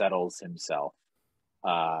and settles himself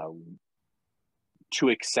to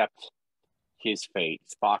accept his fate.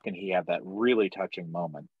 Spock and he have that really touching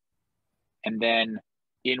moment. And then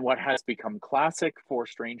in what has become classic for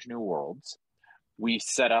Strange New Worlds, we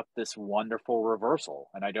set up this wonderful reversal.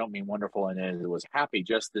 And I don't mean wonderful in it was happy,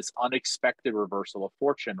 just this unexpected reversal of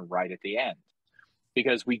fortune right at the end.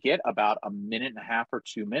 Because we get about a minute and a half or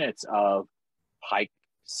 2 minutes of Pike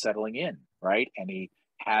settling in, right? And he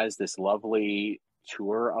has this lovely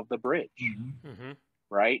tour of the bridge,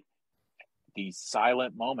 right? These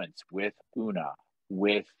silent moments with Una,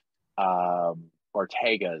 with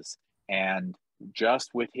Ortega's, and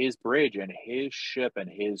just with his bridge and his ship and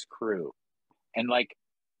his crew. And like,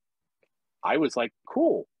 I was like,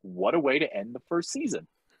 cool, what a way to end the first season.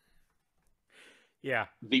 Yeah.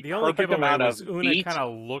 The only perfect giveaway amount was of Una beat. kind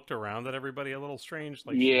of looked around at everybody a little strange,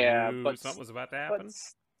 like Yeah, she knew but something was about to happen.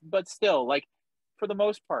 But still, like, for the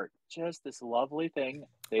most part, just this lovely thing.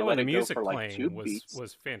 They let and it the go music for like playing 2 beats.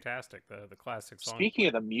 was fantastic. The classic song. Speaking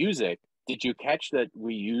of the music, did you catch that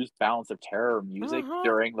we used Balance of Terror music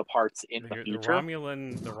during the parts in the future?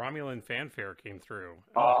 The Romulan fanfare came through.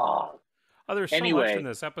 Oh, there's so much in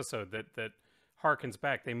this episode that harkens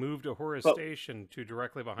back. They moved Uhura's station to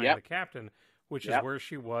directly behind the captain, which is where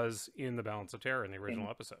she was in the Balance of Terror in the original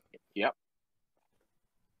episode. Yep.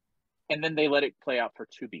 And then they let it play out for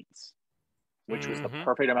 2 beats, which was the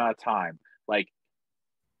perfect amount of time. Like,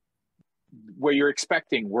 where you're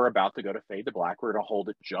expecting we're about to go to fade to black, we're going to hold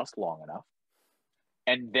it just long enough.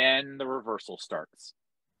 And then the reversal starts.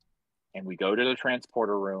 And we go to the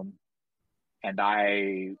transporter room. And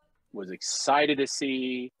I was excited to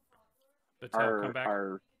see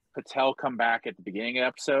our Patel come back at the beginning of the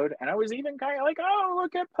episode. And I was even kind of like, oh,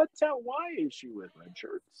 look at Patel. Why is she with red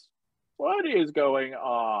shirts? What is going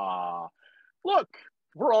on? Look,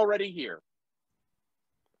 we're already here.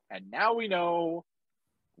 And now we know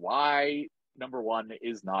why number 1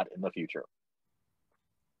 is not in the future.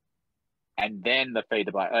 And then the fade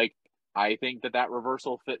to black. Like, I think that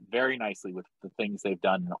reversal fit very nicely with the things they've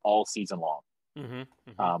done all season long.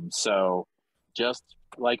 So just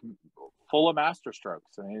like full of master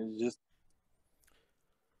strokes. I mean, it's just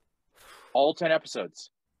all 10 episodes.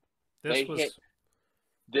 This was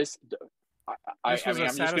a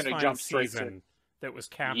satisfying season that was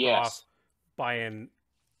capped off by an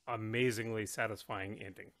amazingly satisfying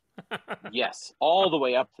ending. Yes, all the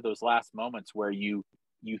way up to those last moments where you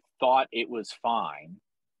thought it was fine,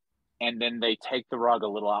 and then they take the rug a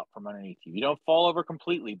little out from underneath you. You don't fall over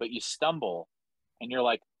completely, but you stumble, and you're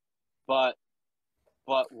like, but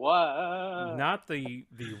what? Not the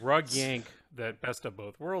rug yank that Best of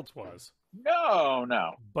Both Worlds was. No.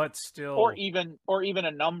 But still, or even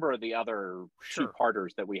a number of the other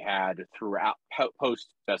two-parters that we had throughout post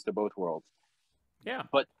Best of Both Worlds. Yeah,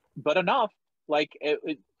 but enough. Like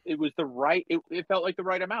it was the right. It felt like the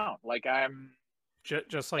right amount. Like I'm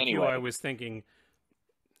just like you. I was thinking,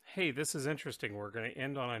 hey, this is interesting. We're going to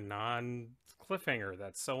end on a non-cliffhanger.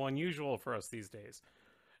 That's so unusual for us these days.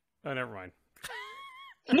 Oh, never mind.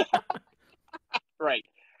 Right.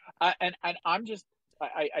 And I'm just,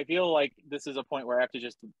 I feel like this is a point where I have to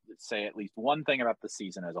just say at least one thing about the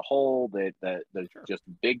season as a whole, that just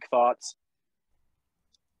big thoughts.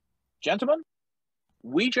 Gentlemen,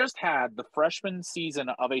 we just had the freshman season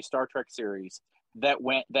of a Star Trek series that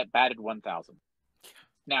batted 1,000.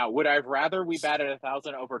 Now, would I rather we batted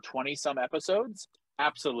 1,000 over 20 some episodes?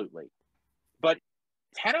 Absolutely. But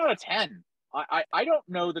 10 out of 10. I don't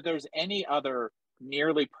know that there's any other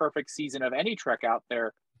nearly perfect season of any Trek out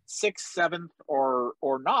there, 6th, 7th, or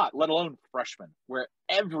not, let alone freshman, where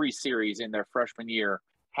every series in their freshman year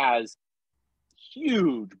has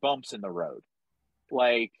huge bumps in the road.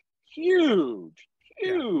 Like, huge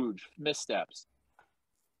missteps.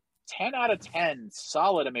 10 out of 10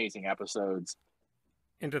 solid, amazing episodes.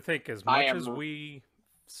 And to think, as much as we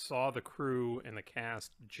saw the crew and the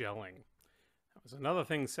cast gelling, that was another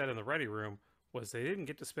thing said in the Ready Room, was they didn't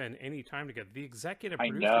get to spend any time together. The executive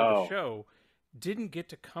producer of the show didn't get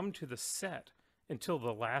to come to the set until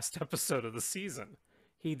the last episode of the season.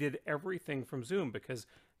 He did everything from Zoom because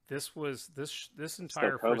this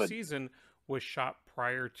entire first season was shot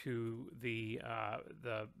prior to the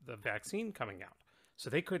vaccine coming out, so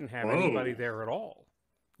they couldn't have anybody there at all.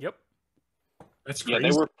 Yep, that's crazy. Yeah,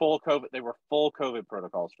 they were full COVID. They were full COVID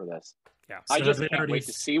protocols for this. Yeah, so I just can't wait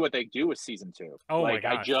to see what they do with season 2. Oh my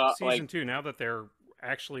gosh, season 2. Now that they're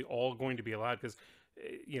actually all going to be allowed, because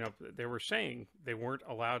they were saying they weren't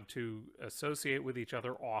allowed to associate with each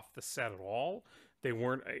other off the set at all. They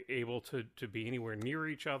weren't able to be anywhere near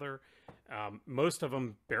each other. Most of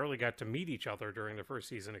them barely got to meet each other during the first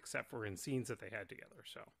season, except for in scenes that they had together.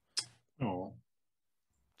 So, Oh,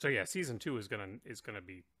 So yeah, season 2 is gonna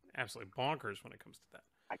be absolutely bonkers when it comes to that.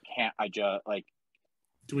 I can't. I just like.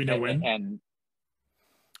 do we know when? And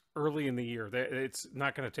Early in the year, it's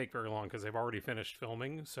not going to take very long because they've already finished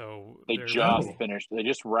filming. So they just finished. They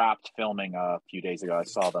just wrapped filming a few days ago. I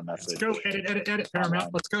saw the message. Let's go edit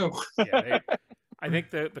Paramount. Let's go. Yeah, I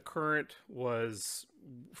think the current was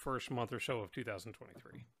first month or so of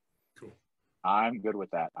 2023. Cool. I'm good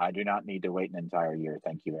with that. I do not need to wait an entire year.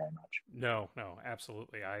 Thank you very much. No,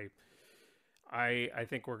 absolutely. I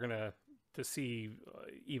think we're gonna to see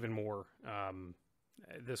even more.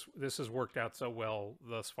 This has worked out so well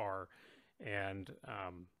thus far, and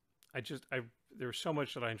there's so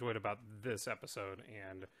much that I enjoyed about this episode,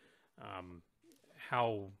 and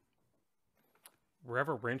how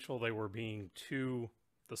reverential they were being to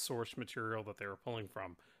the source material that they were pulling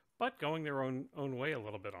from, but going their own way a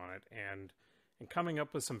little bit on it, and coming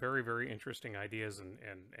up with some very, very interesting ideas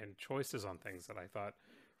and choices on things that I thought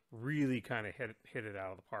really kind of hit it out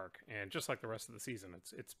of the park. And just like the rest of the season,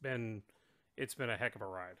 it's been a heck of a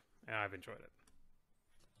ride, and I've enjoyed it.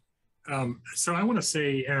 So I want to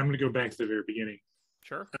say, and I'm going to go back to the very beginning.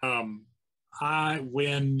 Sure.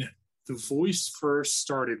 When the voice first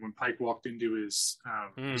started, when Pike walked into his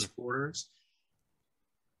quarters,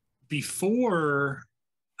 before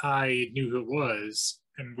I knew who it was,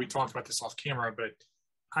 and we talked about this off camera, but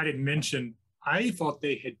I didn't mention, I thought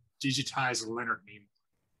they had digitized Leonard Nimoy.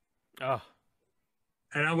 Oh.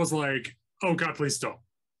 And I was like, oh God, please don't.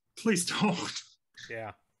 Please don't.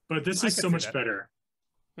 Yeah. But this is so much better.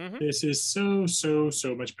 Mm-hmm. This is so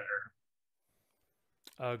much better.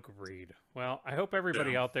 Agreed. Well, I hope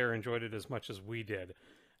everybody out there enjoyed it as much as we did.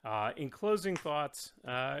 In closing thoughts,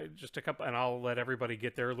 just a couple, and I'll let everybody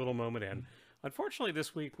get their little moment in. Unfortunately,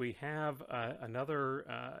 this week we have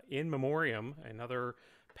another in memoriam, another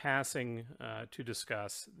passing to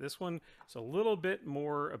discuss. This one is a little bit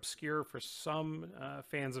more obscure for some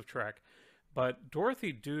fans of Trek, but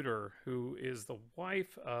Dorothy Duder, who is the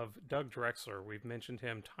wife of Doug Drexler, we've mentioned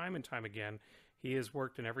him time and time again. He has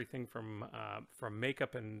worked in everything from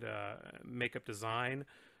makeup and makeup design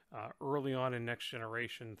early on in Next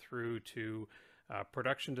Generation through to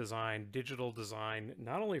production design, digital design,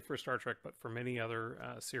 not only for Star Trek, but for many other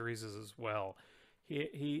series as well.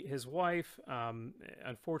 His wife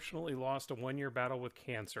unfortunately lost a 1-year battle with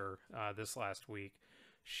cancer this last week.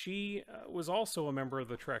 She was also a member of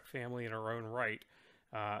the Trek family in her own right.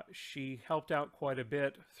 She helped out quite a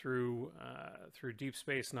bit through Deep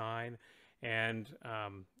Space Nine, and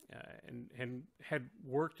had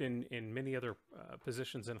worked in many other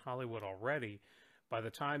positions in Hollywood already. By the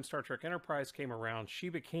time Star Trek Enterprise came around, she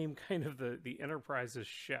became kind of the Enterprise's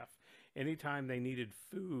chef. Anytime they needed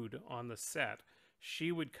food on the set,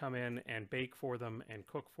 she would come in and bake for them and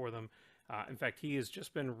cook for them. In fact, he has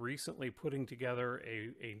just been recently putting together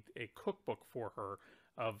a cookbook for her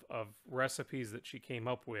of recipes that she came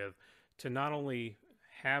up with to not only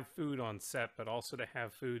have food on set, but also to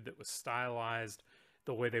have food that was stylized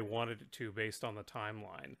the way they wanted it to based on the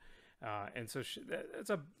timeline. And so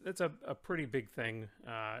that's a pretty big thing,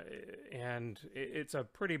 and it's a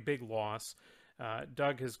pretty big loss.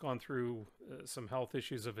 Doug has gone through some health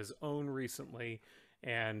issues of his own recently,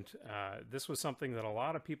 and this was something that a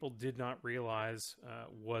lot of people did not realize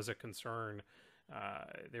was a concern.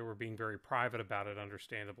 They were being very private about it,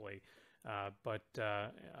 understandably. But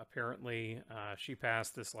apparently she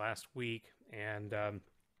passed this last week, and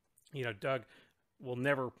Doug will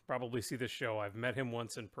never probably see this show. I've met him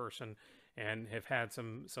once in person and have had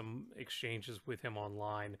some exchanges with him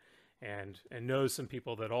online, and knows some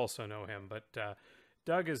people that also know him. But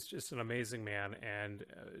Doug is just an amazing man, and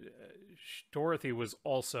Dorothy was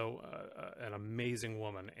also an amazing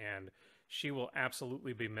woman, and she will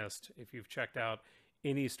absolutely be missed. If you've checked out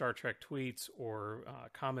any Star Trek tweets or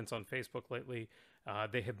comments on Facebook lately,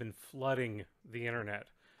 they have been flooding the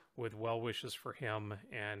internet with well wishes for him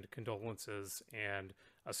and condolences and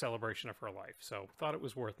a celebration of her life. So thought it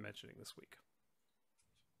was worth mentioning this week.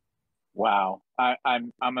 Wow.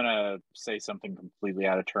 I'm gonna say something completely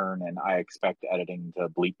out of turn, and I expect editing to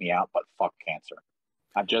bleep me out, but fuck cancer.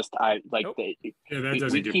 Nope.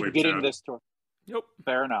 We keep getting this story. Nope.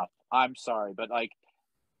 Fair enough. I'm sorry, but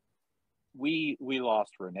we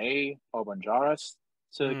lost Rene Obanjaras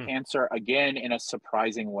to cancer again in a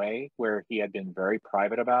surprising way, where he had been very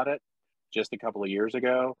private about it just a couple of years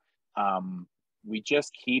ago. We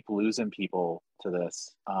just keep losing people to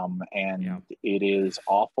this, and it is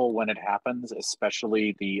awful when it happens,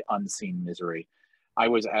 especially the unseen misery. I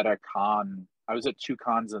was at two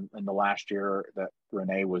cons in the last year that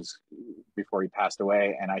Rene was before he passed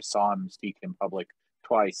away, and I saw him speak in public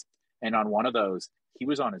twice. And on one of those, he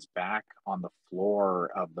was on his back on the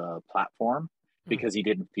floor of the platform because he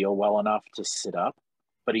didn't feel well enough to sit up,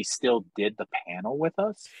 but he still did the panel with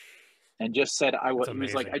us and just said, he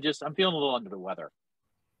was like, I'm feeling a little under the weather.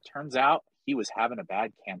 Turns out he was having a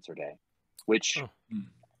bad cancer day, which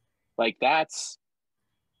like that's,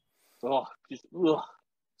 so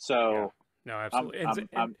yeah. No, absolutely.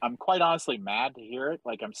 I'm quite honestly mad to hear it.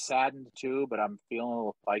 Like, I'm saddened too, but I'm feeling a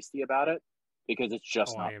little feisty about it because it's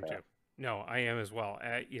just not fair. Too. No, I am as well.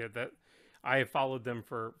 That I have followed them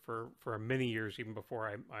for many years, even before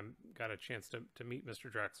I got a chance to meet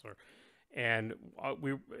Mr. Drexler, and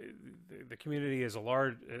the community as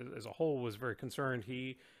a whole was very concerned.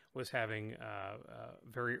 He was having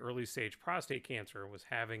very early stage prostate cancer, was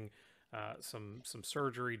having some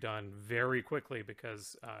surgery done very quickly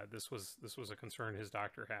because this was a concern his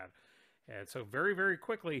doctor had. And so very, very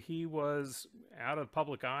quickly, he was out of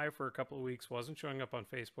public eye for a couple of weeks, wasn't showing up on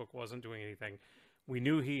Facebook, wasn't doing anything. We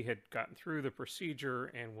knew he had gotten through the procedure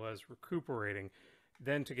and was recuperating.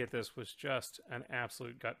 Then to get this was just an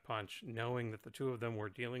absolute gut punch, knowing that the two of them were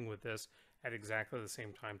dealing with this at exactly the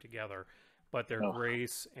same time together. But their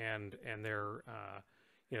grace and their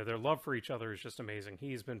their love for each other is just amazing.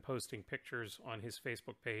 He's been posting pictures on his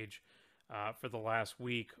Facebook page for the last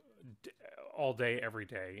week, all day, every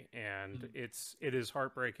day, and it is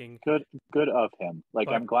heartbreaking. Good of him. Like,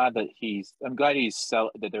 but, I'm glad that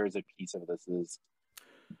that there is a piece of this is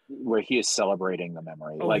where he is celebrating the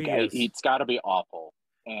memory. It's got to be awful,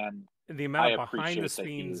 and the amount of behind the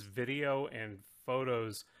scenes video and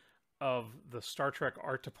photos of the Star Trek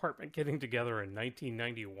art department getting together in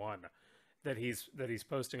 1991 that he's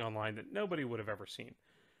posting online that nobody would have ever seen.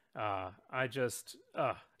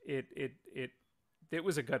 It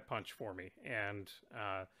was a gut punch for me. And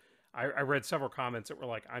I read several comments that were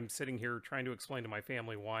like, I'm sitting here trying to explain to my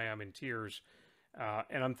family why I'm in tears.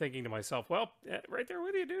 And I'm thinking to myself, well, right there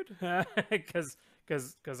with you, dude.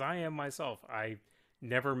 Because I am myself. I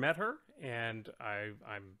never met her, and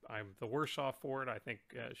I'm the worse off for it. I think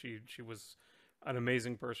she was an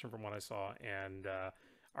amazing person from what I saw, and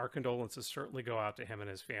our condolences certainly go out to him and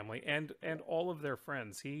his family and all of their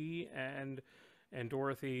friends. He and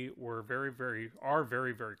Dorothy were very, very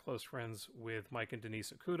close friends with Mike and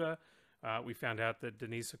Denise Okuda. We found out that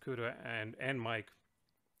Denise Okuda and Mike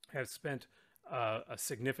have spent a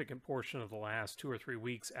significant portion of the last 2 or 3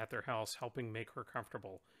 weeks at their house helping make her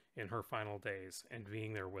comfortable in her final days and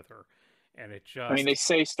being there with her. And it just... I mean, they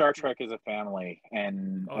say Star Trek is a family,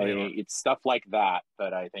 and it's stuff like that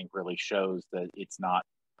I think really shows that it's not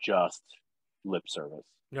just lip service.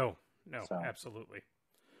 No, absolutely.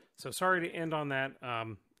 So sorry to end on that.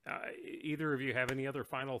 Either of you have any other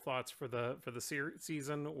final thoughts for the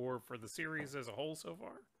season or for the series as a whole so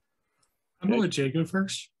far? I'm gonna let Jay go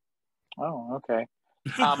first. Oh, okay.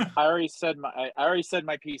 I already said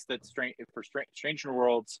my piece that Strange New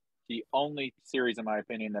Worlds, the only series in my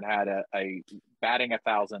opinion that had a batting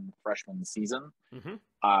 1,000 freshman season.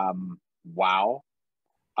 Mm-hmm. Wow.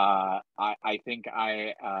 I think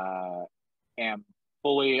I am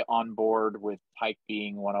fully on board with Pike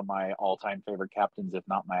being one of my all-time favorite captains, if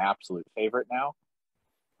not my absolute favorite now.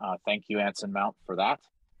 Thank you, Anson Mount, for that.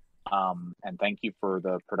 And thank you for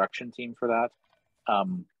the production team for that.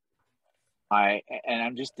 I'm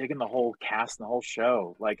just digging the whole cast and the whole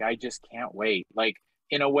show. Like, I just can't wait. Like,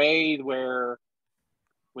 in a way where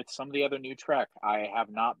with some of the other new Trek, I have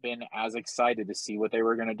not been as excited to see what they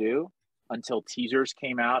were going to do until teasers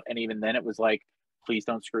came out. And even then it was like, please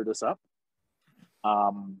don't screw this up.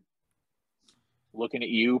 Looking at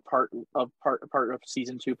you, part of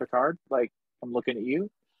season 2 Picard, like, I'm looking at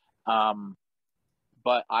you.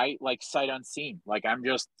 But I like sight unseen. Like, I'm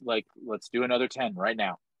just like, let's do another 10 right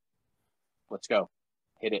now. Let's go.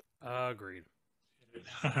 Hit it. Agreed.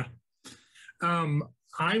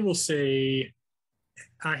 I will say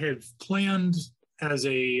I have planned as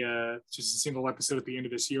just a single episode at the end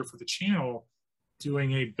of this year for the channel,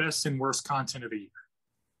 doing a best and worst content of the year.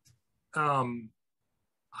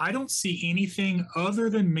 I don't see anything other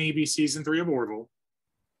than maybe season 3 of Orville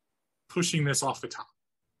pushing this off the top.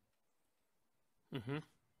 Mm-hmm.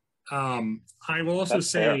 I will also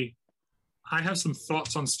say I have some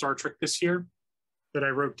thoughts on Star Trek this year that I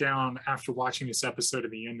wrote down after watching this episode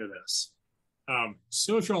at the end of this.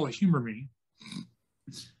 So if y'all humor me,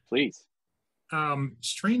 please.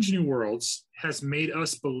 Strange New Worlds has made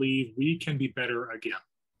us believe we can be better again.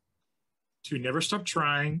 To never stop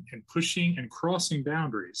trying and pushing and crossing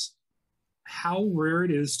boundaries. How rare it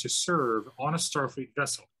is to serve on a Starfleet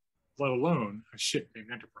vessel, let alone a ship named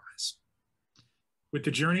Enterprise. With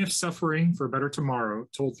the journey of suffering for a better tomorrow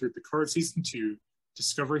told through Picard Season 2,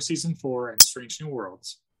 Discovery Season 4, and Strange New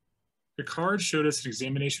Worlds, Picard showed us an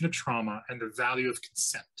examination of trauma and the value of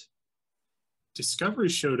consent. Discovery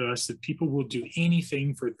showed us that people will do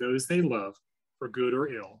anything for those they love, for good or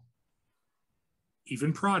ill.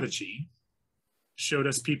 Even Prodigy showed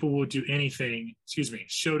us people will do anything,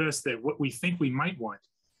 showed us that what we think we might want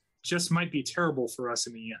just might be terrible for us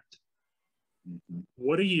in the end. Mm-hmm.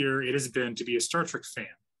 What a year it has been to be a Star Trek fan.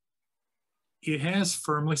 It has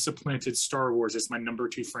firmly supplanted Star Wars as my number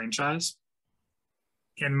 2 franchise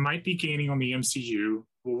and might be gaining on the MCU.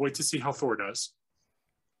 We'll wait to see how Thor does.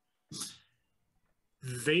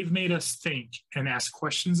 They've made us think and ask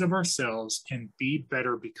questions of ourselves and be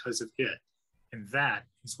better because of it. And that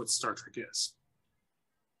is what Star Trek is.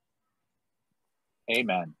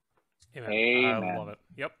 Amen. Amen. I love it.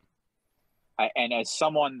 Yep. And as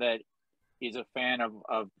someone that is a fan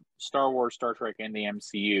of Star Wars, Star Trek, and the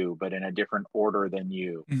MCU, but in a different order than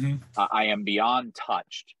you, I am beyond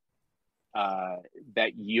touched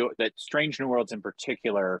that Strange New Worlds in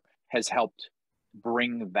particular has helped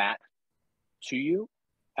bring that to you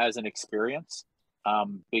as an experience.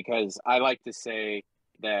 Because I like to say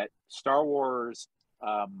that Star Wars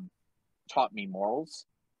taught me morals.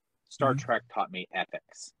 Star Trek taught me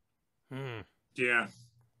ethics. Yeah.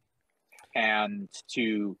 And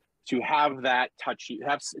to have that touch you,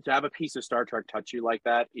 to have a piece of Star Trek touch you like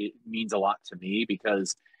that, it means a lot to me,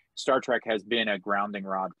 because Star Trek has been a grounding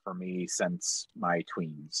rod for me since my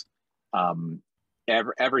tweens.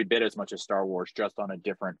 Every bit as much as Star Wars, just on a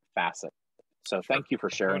different facet. So thank you for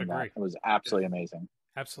sharing that. It was absolutely amazing.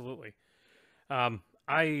 Absolutely.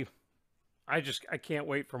 I can't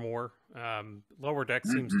wait for more. Lower Deck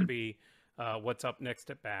seems to be what's up next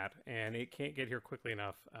at bat, and it can't get here quickly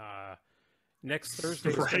enough. Next Thursday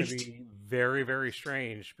is going to be very, very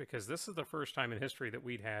strange, because this is the first time in history that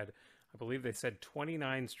we'd had, I believe they said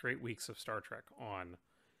 29 straight weeks of Star Trek on.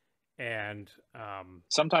 And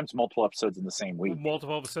sometimes multiple episodes in the same week.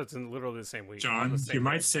 Multiple episodes in literally the same week. John, you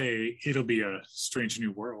might say it'll be a Strange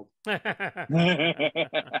New World. I'll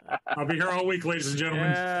be here all week, ladies and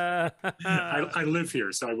gentlemen. I live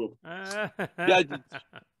here, so I will.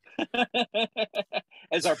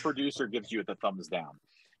 As our producer gives you the thumbs down.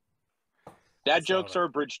 Dad jokes are a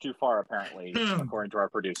bridge too far, apparently, according to our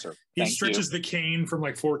producer. He stretches the cane from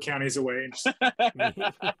like 4 counties away. And just...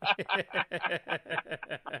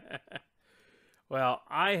 Well,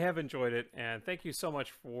 I have enjoyed it, and thank you so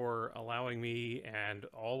much for allowing me and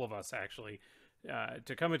all of us, actually,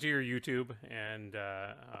 to come into your YouTube and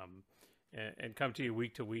come to you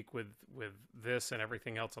week to week with this and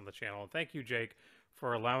everything else on the channel. And thank you, Jake,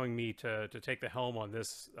 for allowing me to take the helm on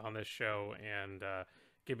this show and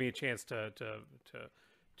give me a chance to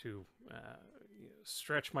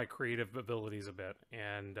stretch my creative abilities a bit.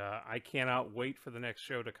 And I cannot wait for the next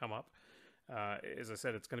show to come up. As I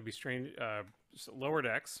said, it's going to be strange. Lower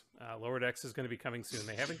Decks. Lower Decks is going to be coming soon.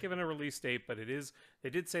 They haven't given a release date, but they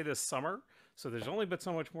did say this summer. So there's only been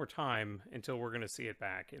so much more time until we're going to see it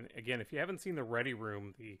back. And again, if you haven't seen the Ready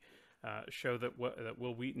Room, the show that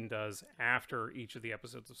Will Wheaton does after each of the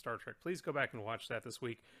episodes of Star Trek, please go back and watch that this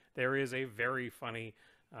week. There is a very funny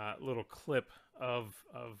little clip of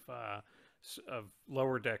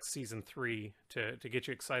Lower Decks season 3 to get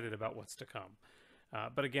you excited about what's to come.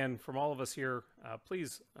 But again, from all of us here,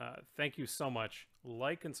 please, thank you so much.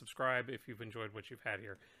 Like and subscribe if you've enjoyed what you've had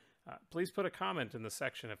here. Please put a comment in the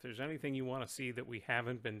section if there's anything you want to see that we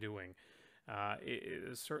haven't been doing.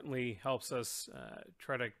 It certainly helps us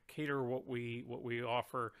try to cater what we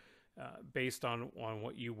offer based on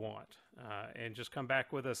what you want. And just come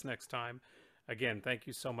back with us next time. Again, thank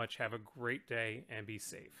you so much. Have a great day and be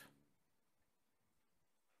safe.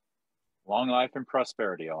 Long life and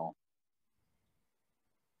prosperity, all.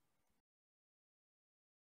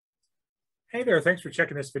 Hey there, thanks for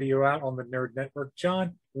checking this video out on the Nerd Network.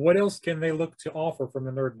 John, what else can they look to offer from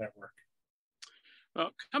the Nerd Network?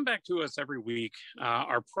 Well, come back to us every week.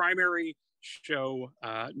 Our primary show,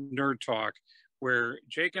 Nerd Talk, where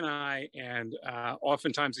Jake and I, and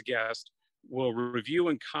oftentimes a guest, will review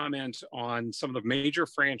and comment on some of the major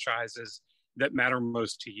franchises that matter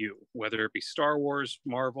most to you, whether it be Star Wars,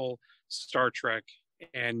 Marvel, Star Trek,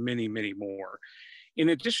 and many, many more. In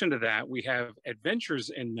addition to that, we have Adventures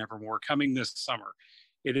in Nevermore coming this summer.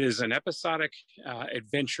 It is an episodic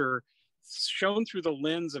adventure shown through the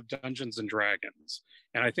lens of Dungeons and Dragons.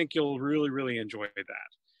 And I think you'll really, really enjoy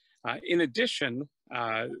that. In addition,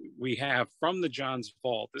 we have From the John's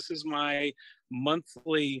Vault. This is my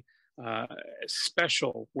monthly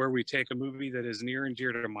special where we take a movie that is near and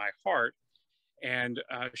dear to my heart and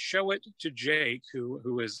show it to Jake, who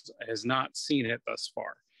has not seen it thus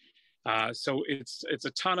far. So it's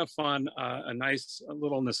a ton of fun, a nice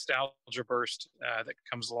little nostalgia burst that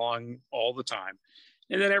comes along all the time.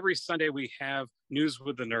 And then every Sunday we have News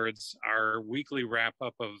with the Nerds, our weekly wrap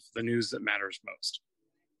up of the news that matters most.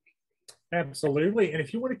 Absolutely. And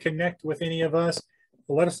if you want to connect with any of us,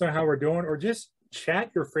 let us know how we're doing, or just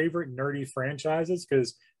chat your favorite nerdy franchises,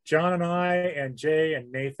 because John and I and Jay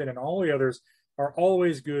and Nathan and all the others are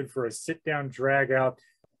always good for a sit down, drag out,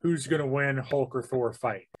 who's going to win Hulk or Thor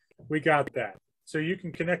fight. We got that. So you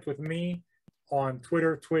can connect with me on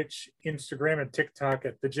Twitter, Twitch, Instagram, and TikTok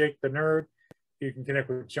at the Jake the Nerd. You can connect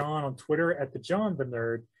with John on Twitter at the John the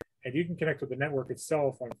Nerd. And you can connect with the network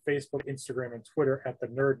itself on Facebook, Instagram, and Twitter at the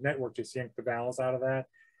Nerd Network. Just yank the vowels out of that.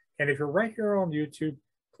 And if you're right here on YouTube,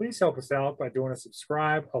 please help us out by doing a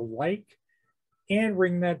subscribe, a like, and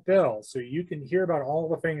ring that bell so you can hear about all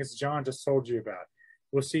the things John just told you about.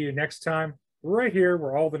 We'll see you next time right here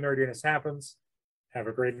where all the nerdiness happens. Have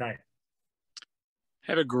a great night.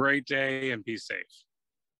 Have a great day and be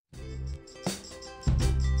safe.